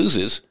when he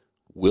loses,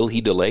 will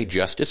he delay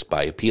justice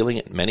by appealing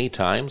it many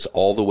times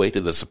all the way to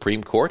the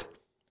Supreme Court?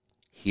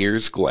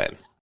 Here's Glenn.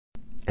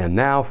 And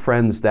now,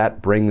 friends,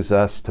 that brings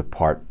us to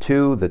part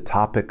 2, the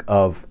topic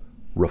of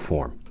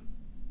reform.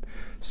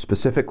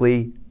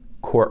 Specifically,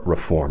 court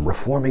reform,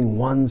 reforming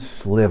one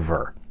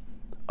sliver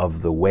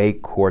of the way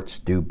courts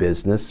do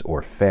business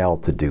or fail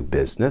to do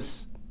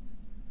business.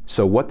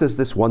 So what does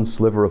this one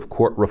sliver of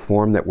court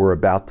reform that we're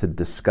about to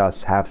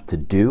discuss have to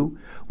do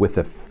with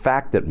the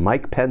fact that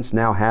Mike Pence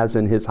now has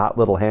in his hot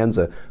little hands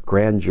a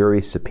grand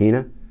jury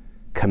subpoena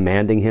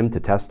commanding him to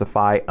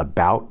testify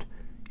about,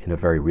 in a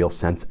very real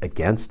sense,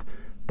 against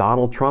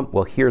Donald Trump?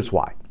 Well, here's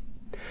why.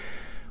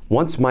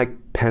 Once Mike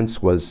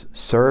Pence was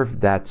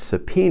served that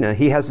subpoena,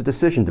 he has a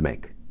decision to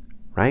make,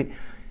 right?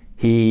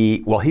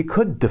 He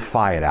could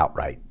defy it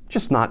outright,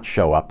 just not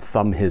show up,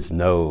 thumb his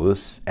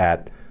nose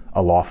at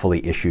a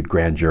lawfully issued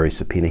grand jury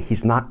subpoena.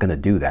 He's not going to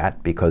do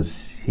that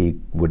because he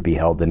would be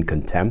held in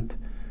contempt.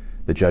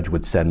 The judge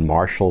would send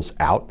marshals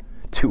out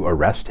to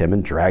arrest him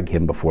and drag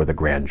him before the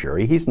grand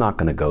jury. He's not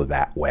going to go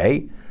that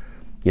way.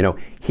 You know,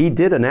 he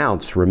did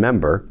announce,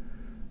 remember,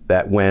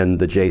 that when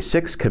the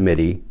J6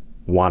 committee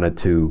wanted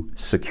to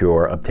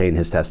obtain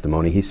his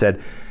testimony, he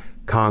said,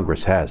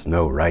 Congress has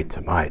no right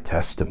to my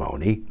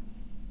testimony,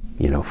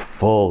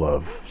 full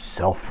of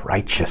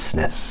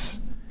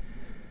self-righteousness,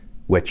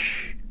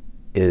 which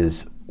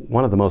is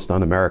one of the most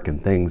un-American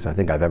things I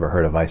think I've ever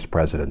heard a vice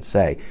president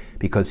say,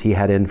 because he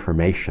had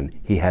information,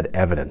 he had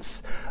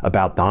evidence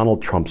about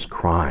Donald Trump's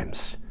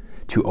crimes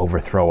to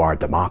overthrow our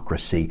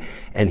democracy,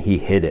 and he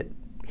hid it.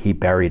 He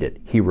buried it.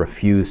 He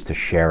refused to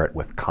share it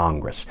with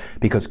Congress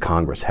because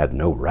Congress had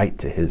no right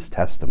to his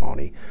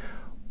testimony.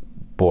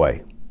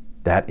 Boy,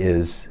 that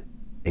is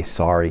a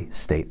sorry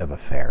state of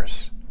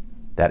affairs.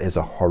 That is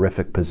a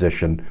horrific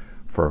position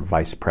for a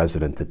vice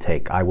president to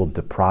take. I will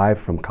deprive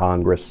from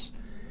Congress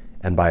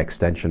and by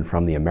extension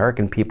from the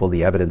American people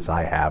the evidence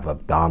I have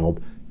of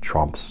Donald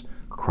Trump's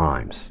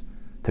crimes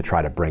to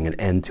try to bring an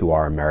end to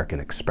our American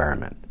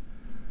experiment.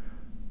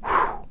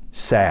 Whew,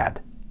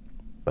 sad.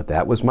 But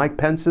that was Mike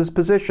Pence's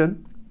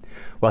position.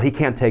 Well, he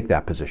can't take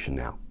that position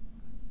now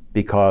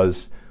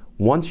because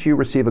once you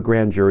receive a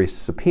grand jury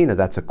subpoena,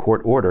 that's a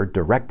court order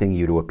directing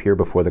you to appear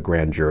before the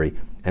grand jury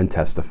and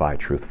testify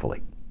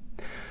truthfully.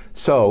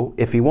 So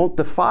if he won't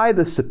defy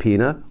the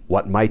subpoena,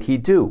 what might he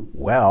do?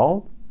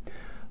 Well,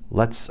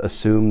 let's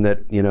assume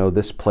that,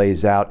 this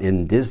plays out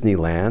in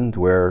Disneyland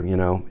where,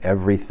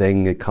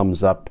 everything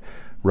comes up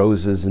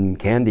roses and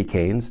candy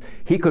canes.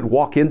 He could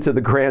walk into the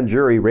grand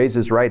jury, raise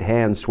his right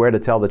hand, swear to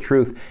tell the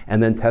truth,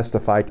 and then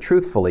testify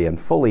truthfully and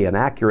fully and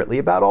accurately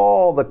about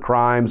all the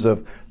crimes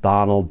of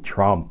Donald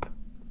Trump.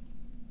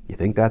 You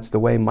think that's the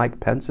way Mike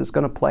Pence is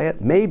going to play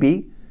it?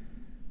 Maybe.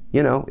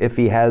 If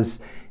he has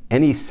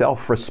any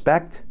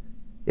self-respect,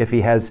 if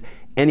he has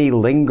any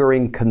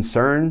lingering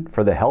concern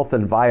for the health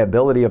and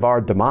viability of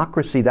our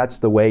democracy, that's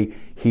the way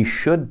he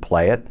should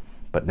play it.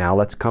 But now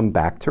let's come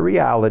back to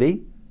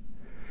reality.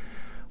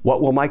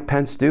 What will Mike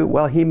Pence do?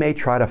 Well, he may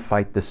try to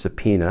fight the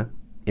subpoena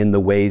in the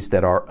ways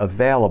that are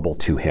available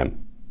to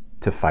him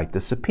to fight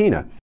the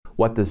subpoena.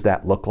 What does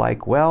that look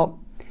like? Well,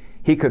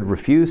 he could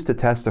refuse to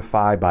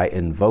testify by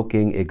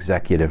invoking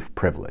executive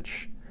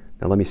privilege.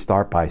 Now, let me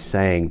start by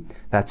saying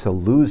that's a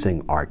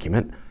losing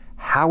argument.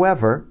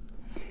 However,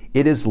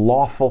 it is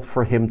lawful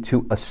for him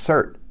to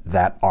assert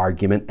that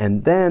argument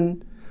and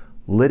then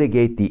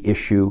litigate the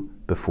issue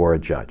before a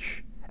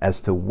judge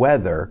as to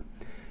whether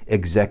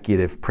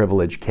executive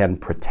privilege can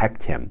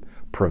protect him,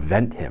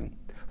 prevent him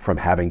from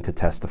having to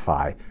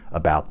testify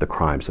about the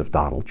crimes of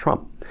Donald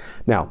Trump.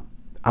 Now,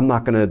 I'm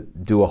not going to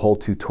do a whole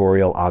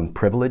tutorial on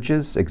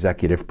privileges,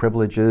 executive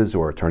privileges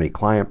or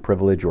attorney-client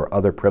privilege or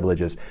other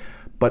privileges,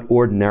 but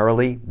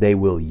ordinarily they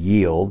will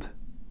yield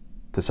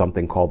to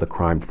something called the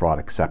crime-fraud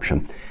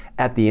exception.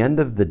 At the end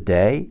of the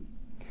day,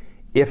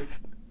 if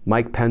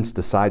Mike Pence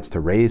decides to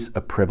raise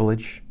a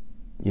privilege,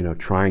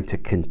 trying to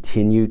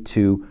continue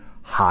to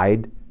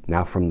hide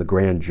now from the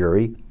grand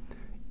jury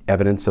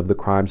evidence of the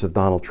crimes of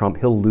Donald Trump,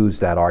 he'll lose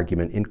that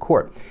argument in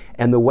court.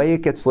 And the way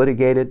it gets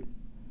litigated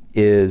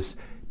is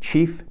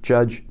Chief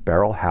Judge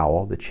Beryl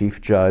Howell, the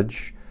chief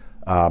judge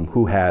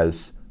who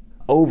has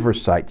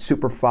oversight,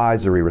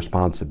 supervisory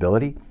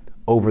responsibility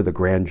over the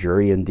grand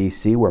jury in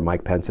D.C. where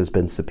Mike Pence has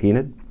been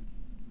subpoenaed,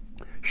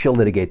 she'll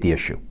litigate the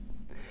issue.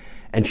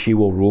 And she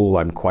will rule,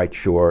 I'm quite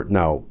sure,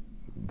 no,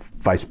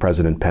 Vice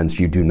President Pence,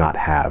 you do not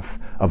have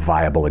a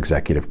viable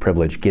executive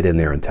privilege. Get in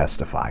there and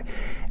testify.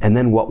 And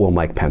then what will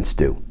Mike Pence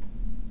do?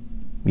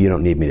 You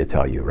don't need me to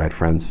tell you, right,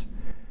 friends?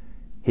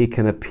 He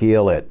can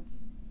appeal it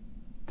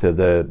to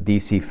the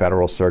D.C.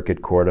 Federal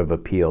Circuit Court of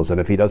Appeals. And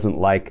if he doesn't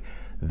like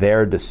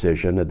their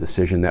decision, a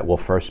decision that will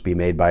first be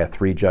made by a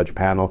 3-judge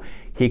panel,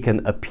 he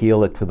can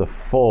appeal it to the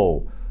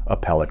full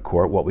appellate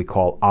court, what we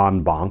call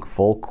en banc,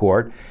 full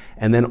court.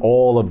 And then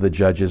all of the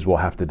judges will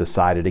have to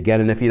decide it again.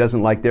 And if he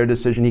doesn't like their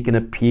decision, he can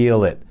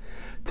appeal it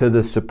to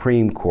the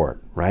Supreme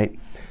Court, right?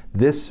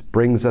 This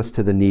brings us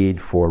to the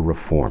need for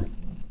reform.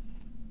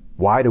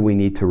 Why do we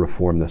need to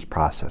reform this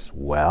process?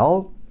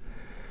 Well,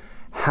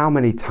 how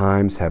many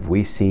times have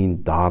we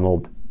seen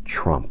Donald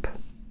Trump,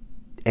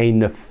 a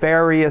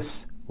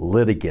nefarious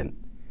litigant,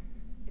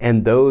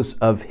 and those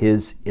of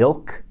his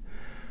ilk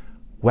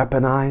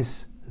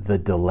weaponize the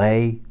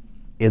delay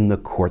in the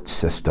court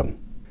system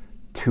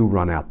to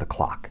run out the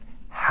clock?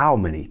 How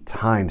many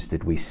times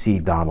did we see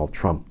Donald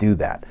Trump do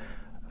that?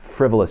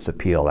 Frivolous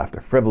appeal after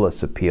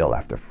frivolous appeal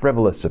after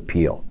frivolous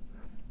appeal.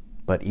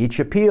 But each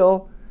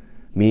appeal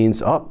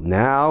means,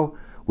 now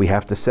we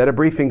have to set a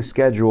briefing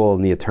schedule,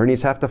 and the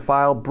attorneys have to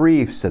file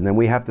briefs, and then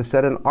we have to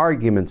set an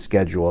argument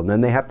schedule, and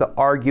then they have to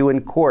argue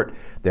in court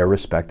their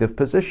respective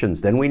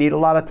positions. Then we need a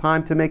lot of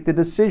time to make the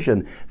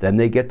decision. Then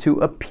they get to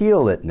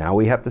appeal it. Now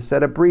we have to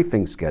set a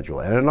briefing schedule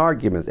and an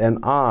argument,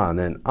 and on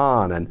and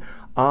on and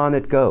on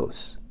it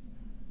goes.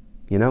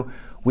 You know,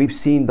 we've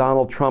seen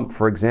Donald Trump,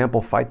 for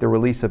example, fight the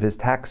release of his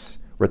tax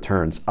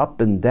returns up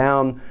and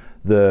down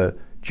the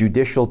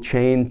judicial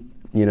chain,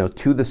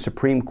 to the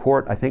Supreme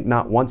Court, I think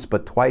not once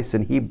but twice,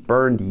 and he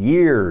burned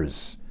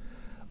years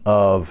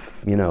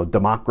of,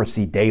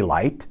 democracy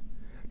daylight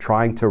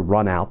trying to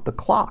run out the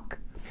clock.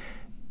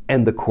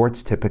 And the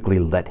courts typically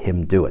let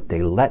him do it.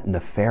 They let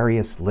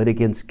nefarious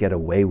litigants get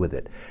away with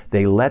it.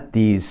 They let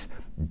these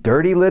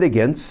dirty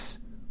litigants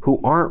who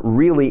aren't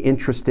really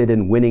interested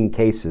in winning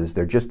cases,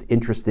 they're just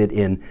interested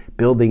in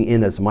building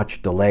in as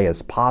much delay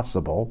as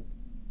possible,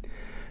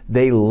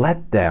 they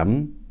let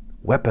them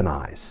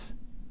weaponize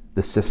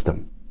the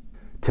system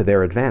to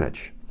their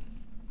advantage.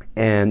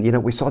 And,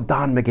 we saw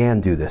Don McGahn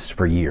do this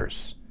for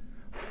years,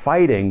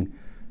 fighting,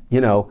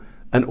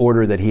 an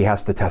order that he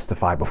has to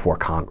testify before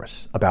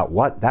Congress. About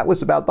what? That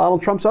was about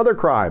Donald Trump's other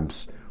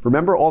crimes.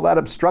 Remember all that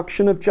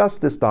obstruction of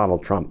justice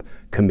Donald Trump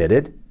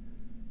committed,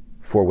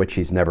 for which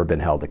he's never been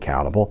held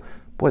accountable.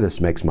 Boy, this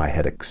makes my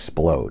head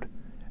explode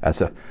as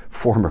a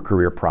former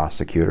career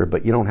prosecutor,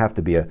 but you don't have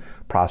to be a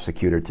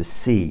prosecutor to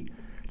see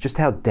just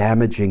how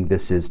damaging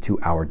this is to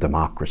our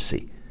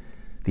democracy.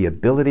 The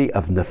ability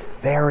of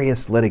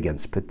nefarious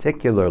litigants,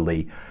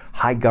 particularly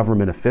high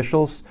government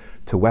officials,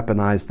 to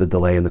weaponize the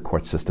delay in the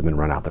court system and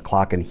run out the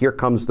clock. And here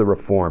comes the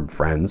reform,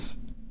 friends.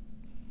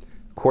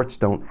 Courts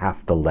don't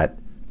have to let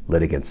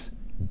litigants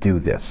do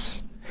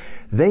this.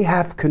 They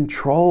have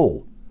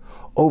control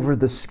over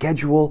the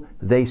schedule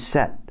they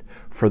set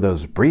for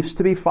those briefs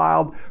to be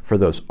filed, for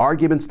those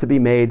arguments to be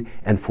made,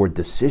 and for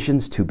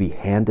decisions to be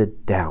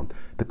handed down.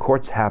 The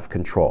courts have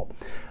control.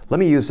 Let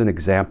me use an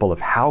example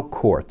of how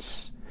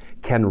courts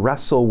can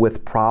wrestle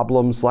with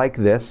problems like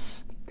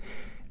this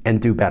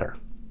and do better.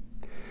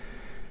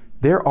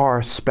 There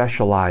are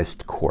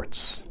specialized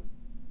courts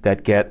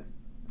that get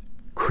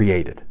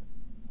created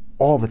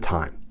all the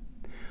time.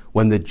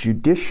 When the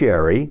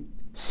judiciary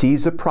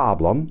sees a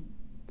problem,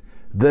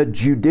 the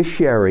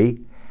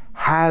judiciary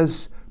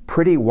has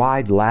pretty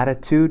wide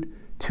latitude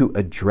to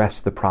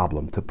address the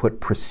problem, to put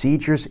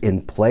procedures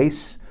in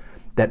place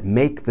that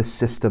make the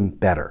system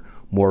better,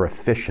 more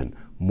efficient,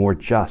 more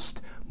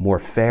just, more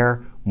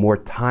fair, more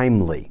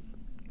timely.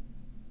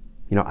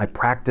 I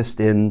practiced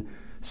in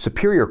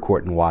Superior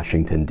Court in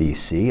Washington,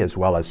 D.C., as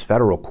well as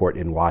Federal Court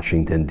in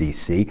Washington,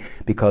 D.C.,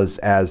 because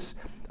as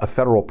a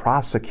federal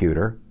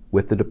prosecutor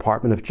with the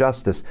Department of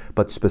Justice,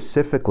 but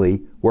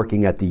specifically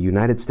working at the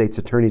United States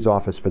Attorney's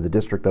Office for the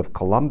District of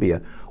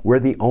Columbia, we're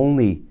the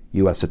only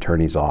U.S.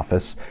 Attorney's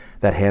Office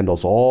that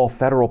handles all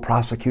federal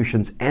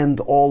prosecutions and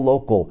all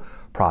local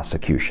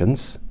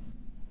prosecutions.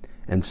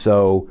 And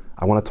so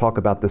I want to talk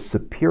about the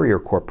Superior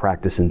Court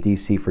practice in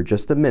D.C. for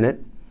just a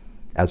minute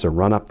as a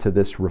run-up to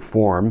this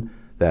reform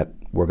that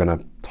we're going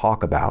to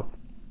talk about.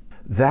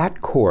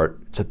 That court,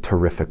 it's a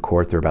terrific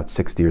court. There are about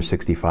 60 or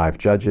 65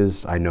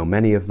 judges. I know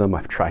many of them.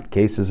 I've tried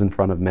cases in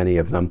front of many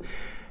of them.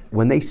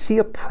 When they see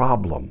a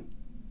problem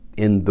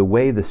in the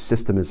way the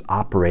system is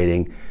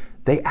operating,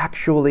 they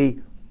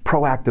actually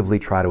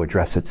proactively try to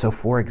address it. So,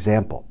 for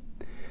example,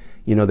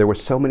 there were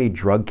so many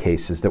drug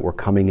cases that were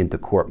coming into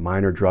court,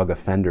 minor drug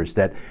offenders,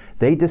 that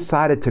they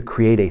decided to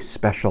create a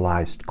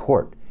specialized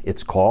court.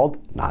 It's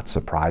called, not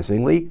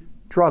surprisingly,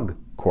 drug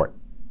court.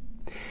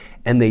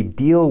 And they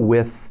deal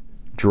with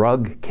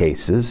drug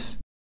cases,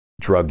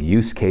 drug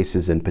use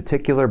cases in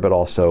particular, but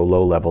also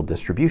low-level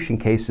distribution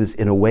cases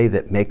in a way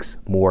that makes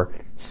more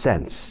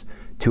sense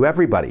to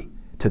everybody,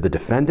 to the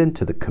defendant,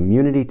 to the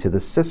community, to the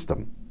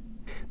system.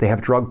 They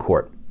have drug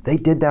court. They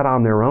did that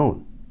on their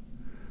own,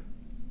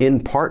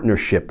 in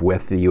partnership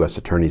with the U.S.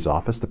 Attorney's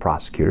Office, the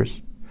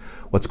prosecutors,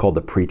 what's called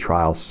the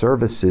Pretrial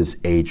Services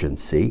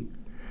Agency,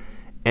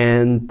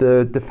 and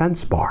the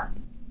defense bar.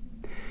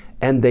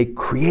 And they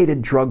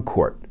created drug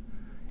court.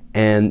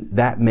 And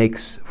that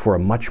makes for a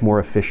much more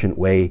efficient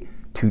way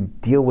to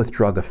deal with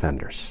drug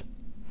offenders.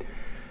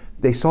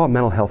 They saw a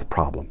mental health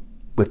problem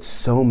with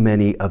so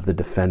many of the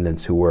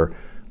defendants who were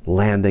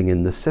landing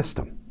in the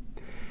system.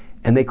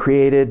 And they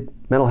created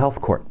mental health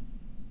court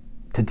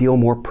to deal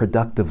more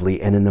productively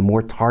and in a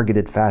more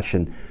targeted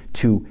fashion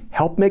to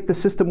help make the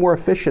system more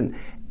efficient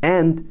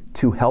and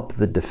to help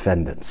the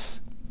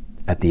defendants.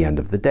 at the end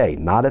of the day,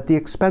 not at the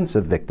expense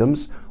of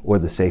victims or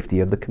the safety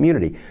of the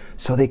community.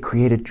 So they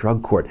created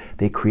drug court.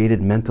 They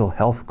created mental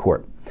health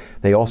court.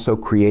 They also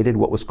created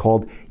what was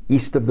called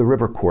East of the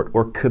River Court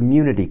or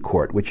Community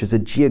Court, which is a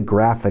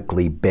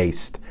geographically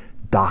based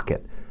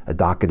docket. A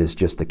docket is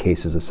just the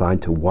cases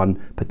assigned to one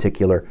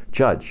particular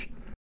judge.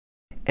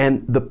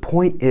 And the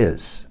point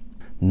is,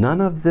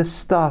 none of this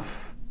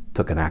stuff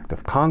took an act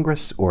of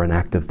Congress or an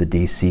act of the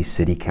D.C.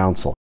 City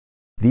Council.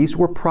 These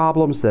were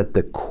problems that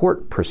the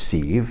court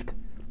perceived,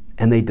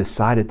 and they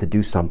decided to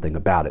do something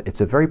about it.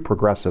 It's a very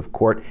progressive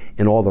court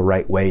in all the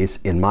right ways,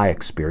 in my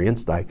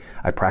experience. I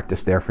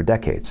practiced there for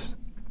decades.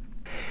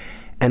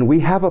 And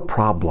we have a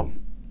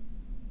problem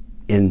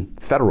in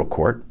federal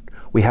court.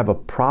 We have a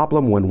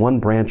problem when one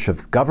branch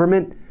of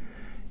government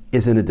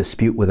is in a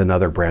dispute with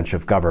another branch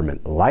of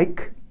government,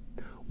 like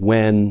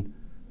when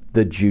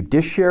the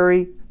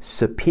judiciary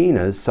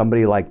subpoenas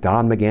somebody like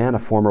Don McGahn, a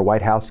former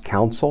White House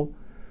counsel,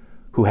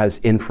 who has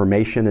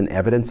information and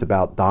evidence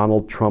about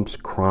Donald Trump's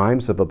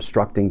crimes of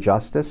obstructing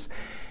justice.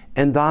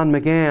 And Don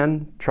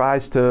McGahn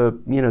tries to,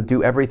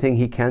 do everything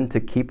he can to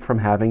keep from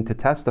having to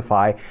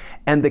testify.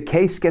 And the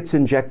case gets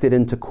injected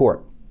into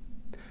court.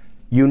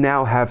 You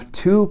now have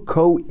two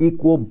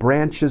co-equal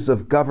branches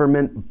of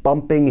government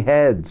bumping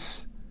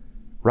heads,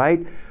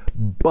 right?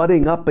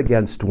 Butting up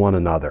against one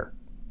another.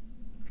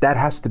 That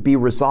has to be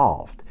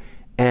resolved.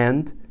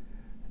 And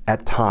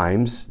at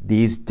times,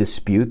 these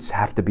disputes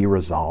have to be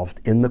resolved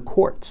in the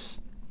courts.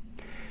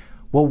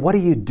 Well, what do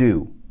you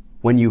do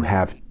when you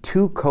have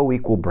two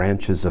co-equal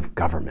branches of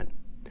government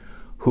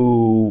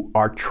who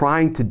are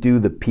trying to do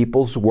the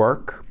people's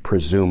work,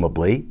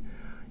 presumably,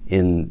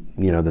 in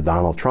the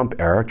Donald Trump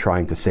era,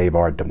 trying to save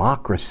our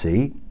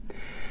democracy,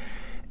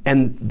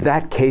 and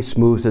that case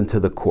moves into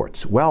the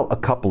courts? Well, a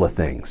couple of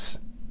things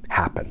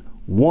happen.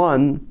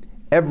 One,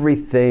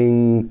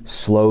 everything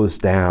slows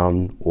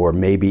down or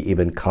maybe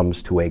even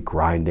comes to a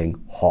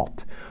grinding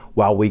halt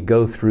while we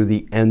go through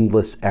the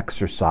endless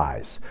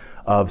exercise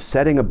of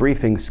setting a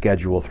briefing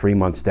schedule 3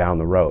 months down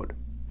the road.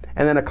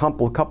 And then a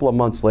couple of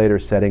months later,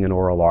 setting an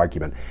oral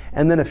argument.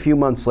 And then a few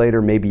months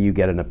later, maybe you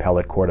get an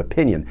appellate court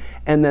opinion.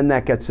 And then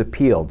that gets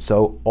appealed.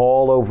 So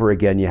all over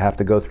again, you have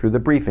to go through the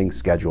briefing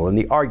schedule and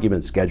the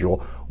argument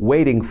schedule,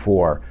 waiting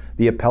for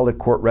the appellate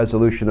court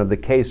resolution of the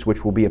case,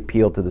 which will be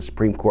appealed to the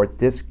Supreme Court.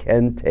 This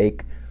can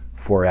take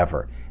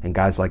forever. And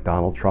guys like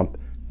Donald Trump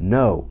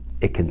know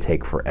it can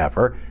take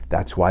forever.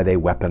 That's why they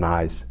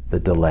weaponize the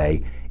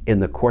delay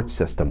in the court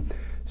system.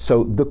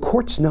 So the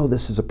courts know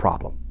this is a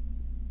problem.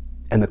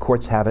 And the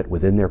courts have it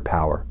within their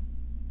power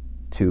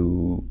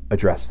to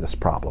address this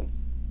problem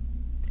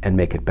and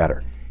make it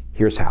better.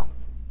 Here's how.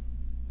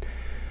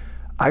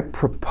 I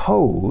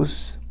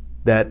propose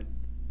that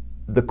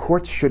the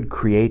courts should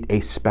create a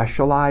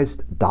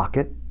specialized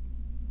docket,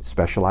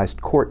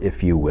 specialized court,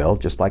 if you will,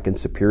 just like in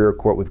Superior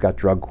Court, we've got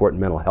drug court and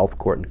mental health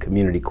court and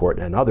community court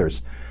and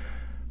others.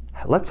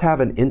 Let's have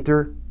an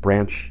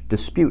inter-branch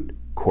dispute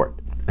court,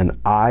 an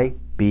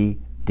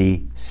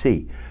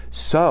IBDC.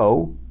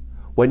 So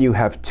when you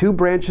have two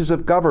branches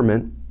of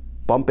government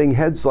bumping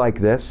heads like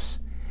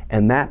this,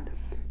 and that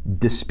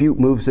dispute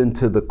moves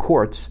into the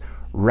courts,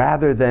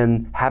 rather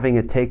than having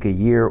it take a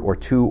year or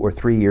 2 or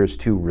 3 years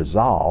to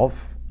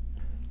resolve,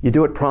 you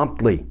do it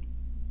promptly.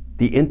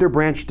 The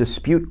interbranch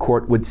dispute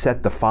court would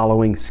set the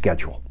following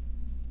schedule.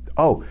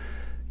 Oh,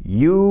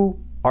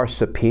 you are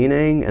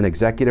subpoenaing an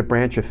executive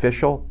branch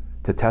official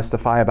to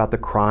testify about the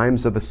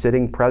crimes of a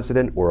sitting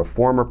president or a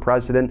former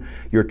president.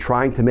 You're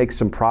trying to make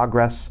some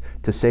progress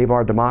to save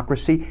our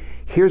democracy.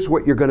 Here's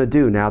what you're going to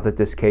do now that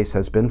this case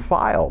has been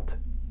filed.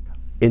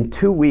 In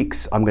 2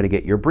 weeks, I'm going to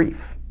get your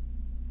brief.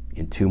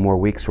 In 2 more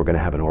weeks, we're going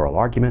to have an oral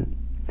argument.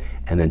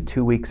 And then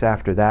 2 weeks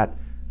after that,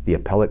 the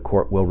appellate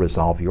court will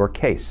resolve your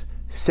case.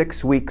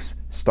 6 weeks,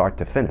 start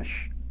to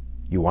finish.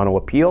 You want to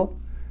appeal?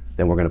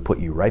 Then we're going to put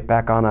you right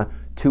back on a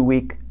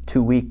 2-week,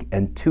 2-week,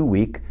 and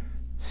 2-week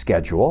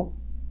schedule.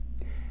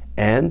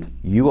 And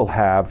you will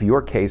have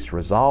your case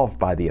resolved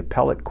by the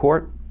appellate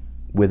court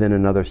within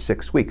another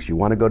 6 weeks. You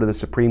want to go to the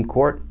Supreme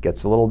Court?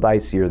 Gets a little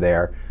dicier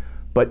there.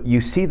 But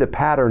you see the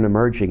pattern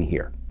emerging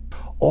here.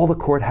 All the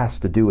court has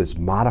to do is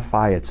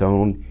modify its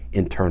own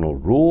internal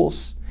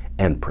rules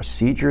and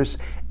procedures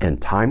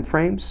and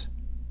timeframes,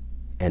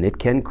 and it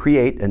can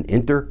create an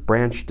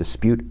inter-branch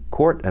dispute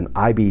court, an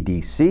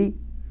IBDC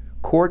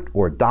court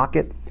or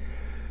docket,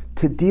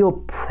 to deal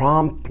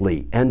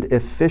promptly and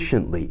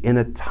efficiently in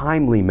a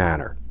timely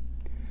manner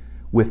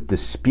with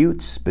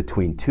disputes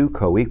between two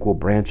co-equal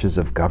branches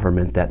of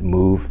government that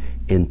move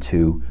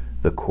into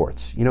the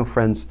courts. You know,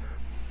 friends,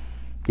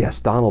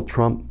 yes, Donald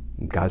Trump,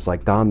 guys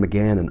like Don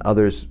McGahn and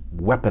others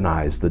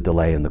weaponize the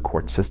delay in the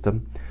court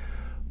system,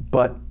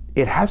 but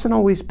it hasn't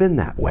always been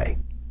that way,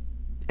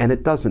 and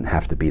it doesn't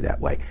have to be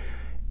that way.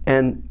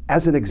 And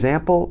as an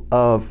example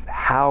of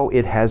how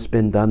it has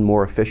been done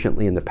more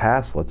efficiently in the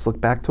past, let's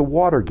look back to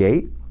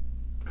Watergate,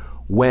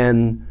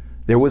 when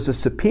there was a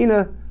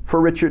subpoena for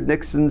Richard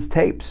Nixon's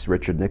tapes.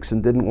 Richard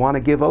Nixon didn't want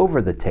to give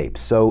over the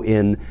tapes. So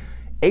in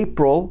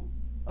April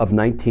of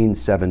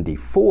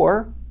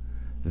 1974,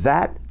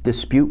 That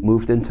dispute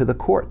moved into the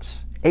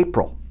courts,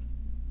 April.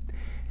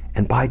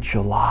 And by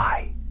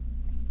July,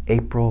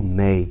 April,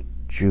 May,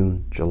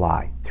 June,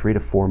 July, 3 to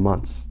 4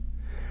 months,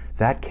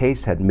 that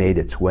case had made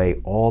its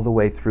way all the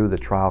way through the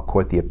trial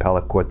court, the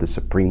appellate court, the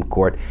Supreme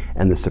Court,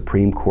 and the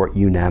Supreme Court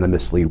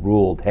unanimously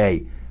ruled,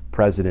 hey,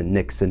 President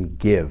Nixon,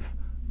 give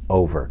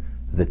over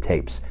the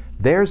tapes.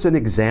 There's an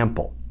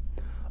example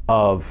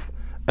of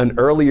an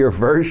earlier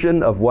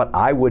version of what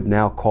I would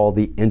now call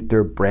the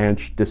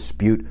Interbranch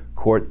Dispute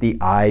Court, the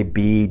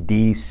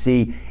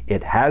IBDC.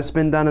 It has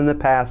been done in the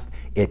past,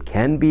 it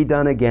can be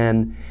done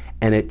again,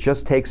 and it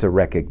just takes a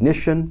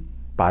recognition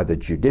by the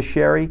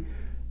judiciary,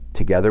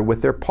 together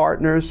with their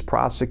partners,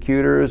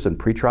 prosecutors and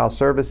pretrial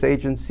service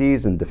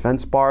agencies and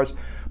defense bars,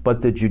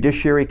 but the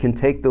judiciary can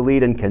take the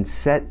lead and can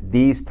set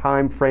these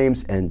time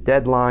frames and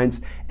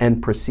deadlines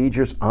and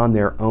procedures on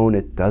their own.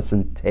 It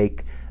doesn't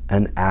take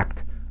an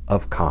act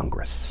of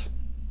Congress.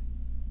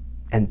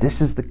 And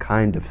this is the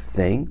kind of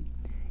thing,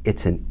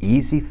 it's an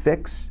easy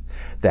fix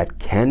that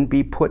can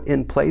be put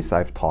in place.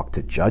 I've talked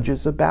to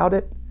judges about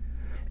it,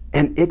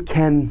 and it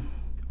can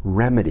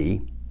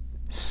remedy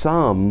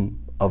some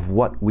of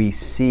what we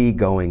see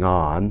going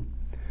on,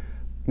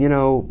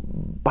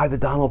 by the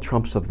Donald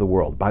Trumps of the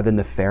world, by the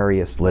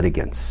nefarious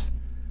litigants,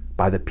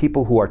 by the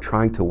people who are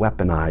trying to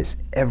weaponize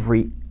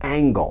every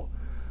angle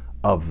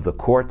of the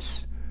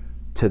courts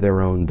to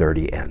their own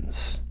dirty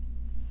ends.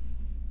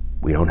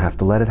 We don't have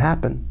to let it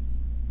happen.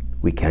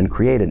 We can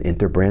create an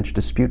interbranch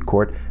dispute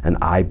court, an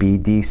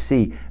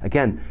IBDC.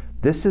 Again,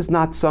 this is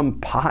not some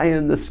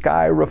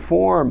pie-in-the-sky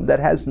reform that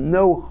has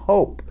no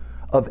hope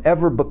of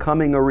ever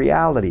becoming a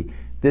reality.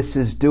 This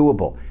is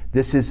doable.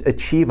 This is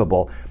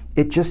achievable.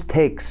 It just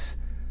takes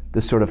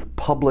the sort of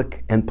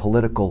public and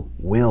political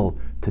will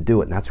to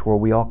do it. And that's where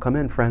we all come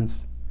in,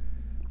 friends.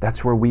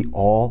 That's where we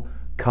all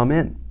come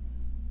in.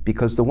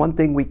 Because the one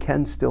thing we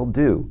can still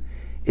do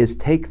is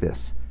take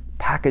this,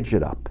 package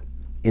it up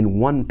in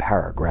one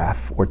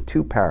paragraph or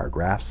 2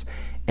 paragraphs,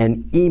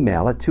 and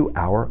email it to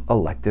our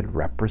elected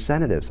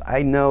representatives.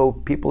 I know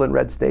people in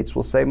red states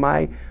will say,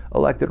 my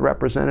elected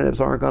representatives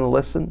aren't going to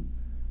listen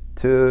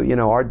to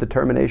our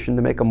determination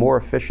to make a more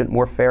efficient,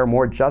 more fair,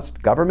 more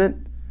just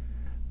government.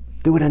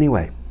 Do it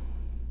anyway.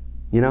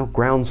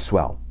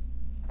 Groundswell,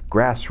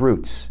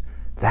 grassroots.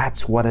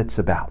 That's what it's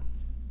about.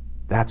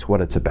 That's what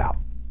it's about.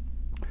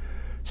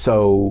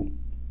 So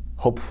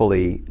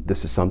hopefully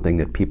this is something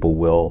that people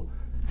will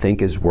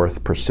think is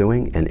worth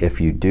pursuing. And if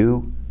you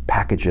do,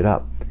 package it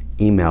up,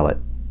 email it,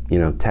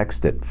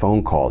 text it,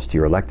 phone calls to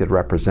your elected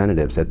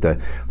representatives at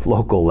the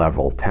local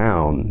level,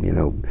 town,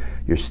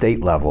 your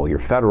state level, your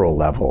federal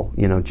level,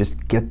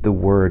 just get the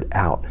word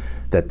out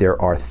that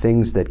there are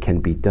things that can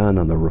be done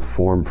on the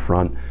reform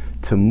front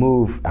to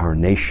move our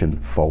nation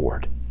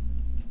forward.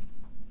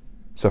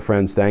 So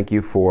friends, thank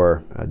you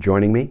for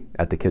joining me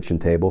at the kitchen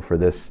table for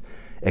this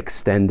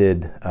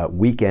extended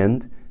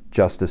weekend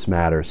Justice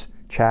Matters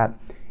chat.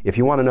 If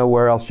you want to know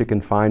where else you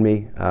can find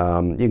me,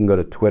 you can go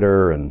to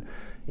Twitter and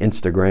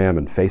Instagram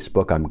and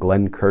Facebook. I'm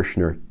Glenn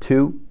Kirshner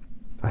 2.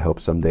 I hope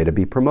someday to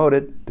be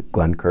promoted to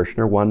Glenn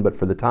Kirshner 1, but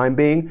for the time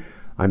being,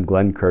 I'm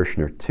Glenn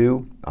Kirshner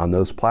 2 on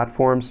those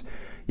platforms.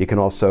 You can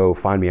also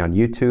find me on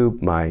YouTube,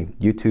 my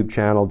YouTube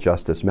channel,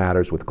 Justice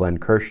Matters with Glenn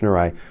Kirshner.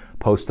 I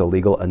post a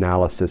legal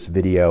analysis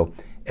video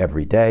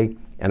every day.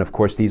 And of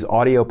course, these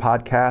audio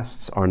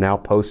podcasts are now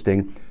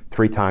posting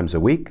 3 times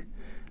a week.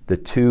 The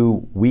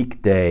 2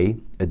 weekday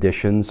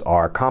editions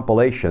are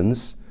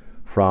compilations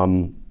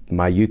from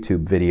my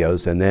YouTube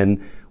videos, and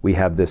then we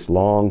have this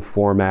long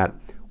format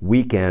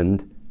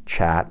weekend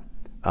chat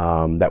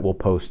that we'll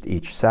post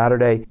each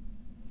Saturday.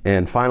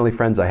 And finally,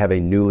 friends, I have a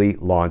newly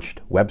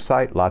launched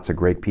website. Lots of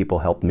great people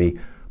helped me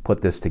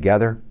put this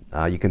together.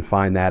 You can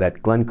find that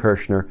at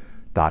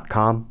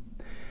glennkirshner.com.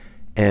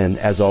 And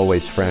as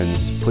always,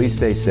 friends, please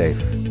stay safe,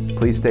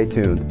 please stay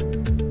tuned,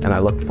 and I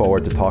look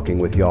forward to talking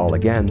with you all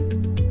again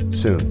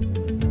soon.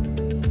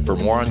 For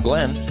more on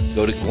Glenn,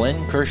 go to Glenn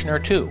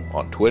Kirshner 2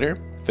 on Twitter,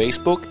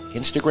 Facebook,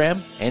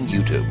 Instagram, and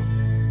YouTube.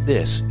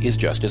 This is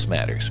Justice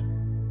Matters.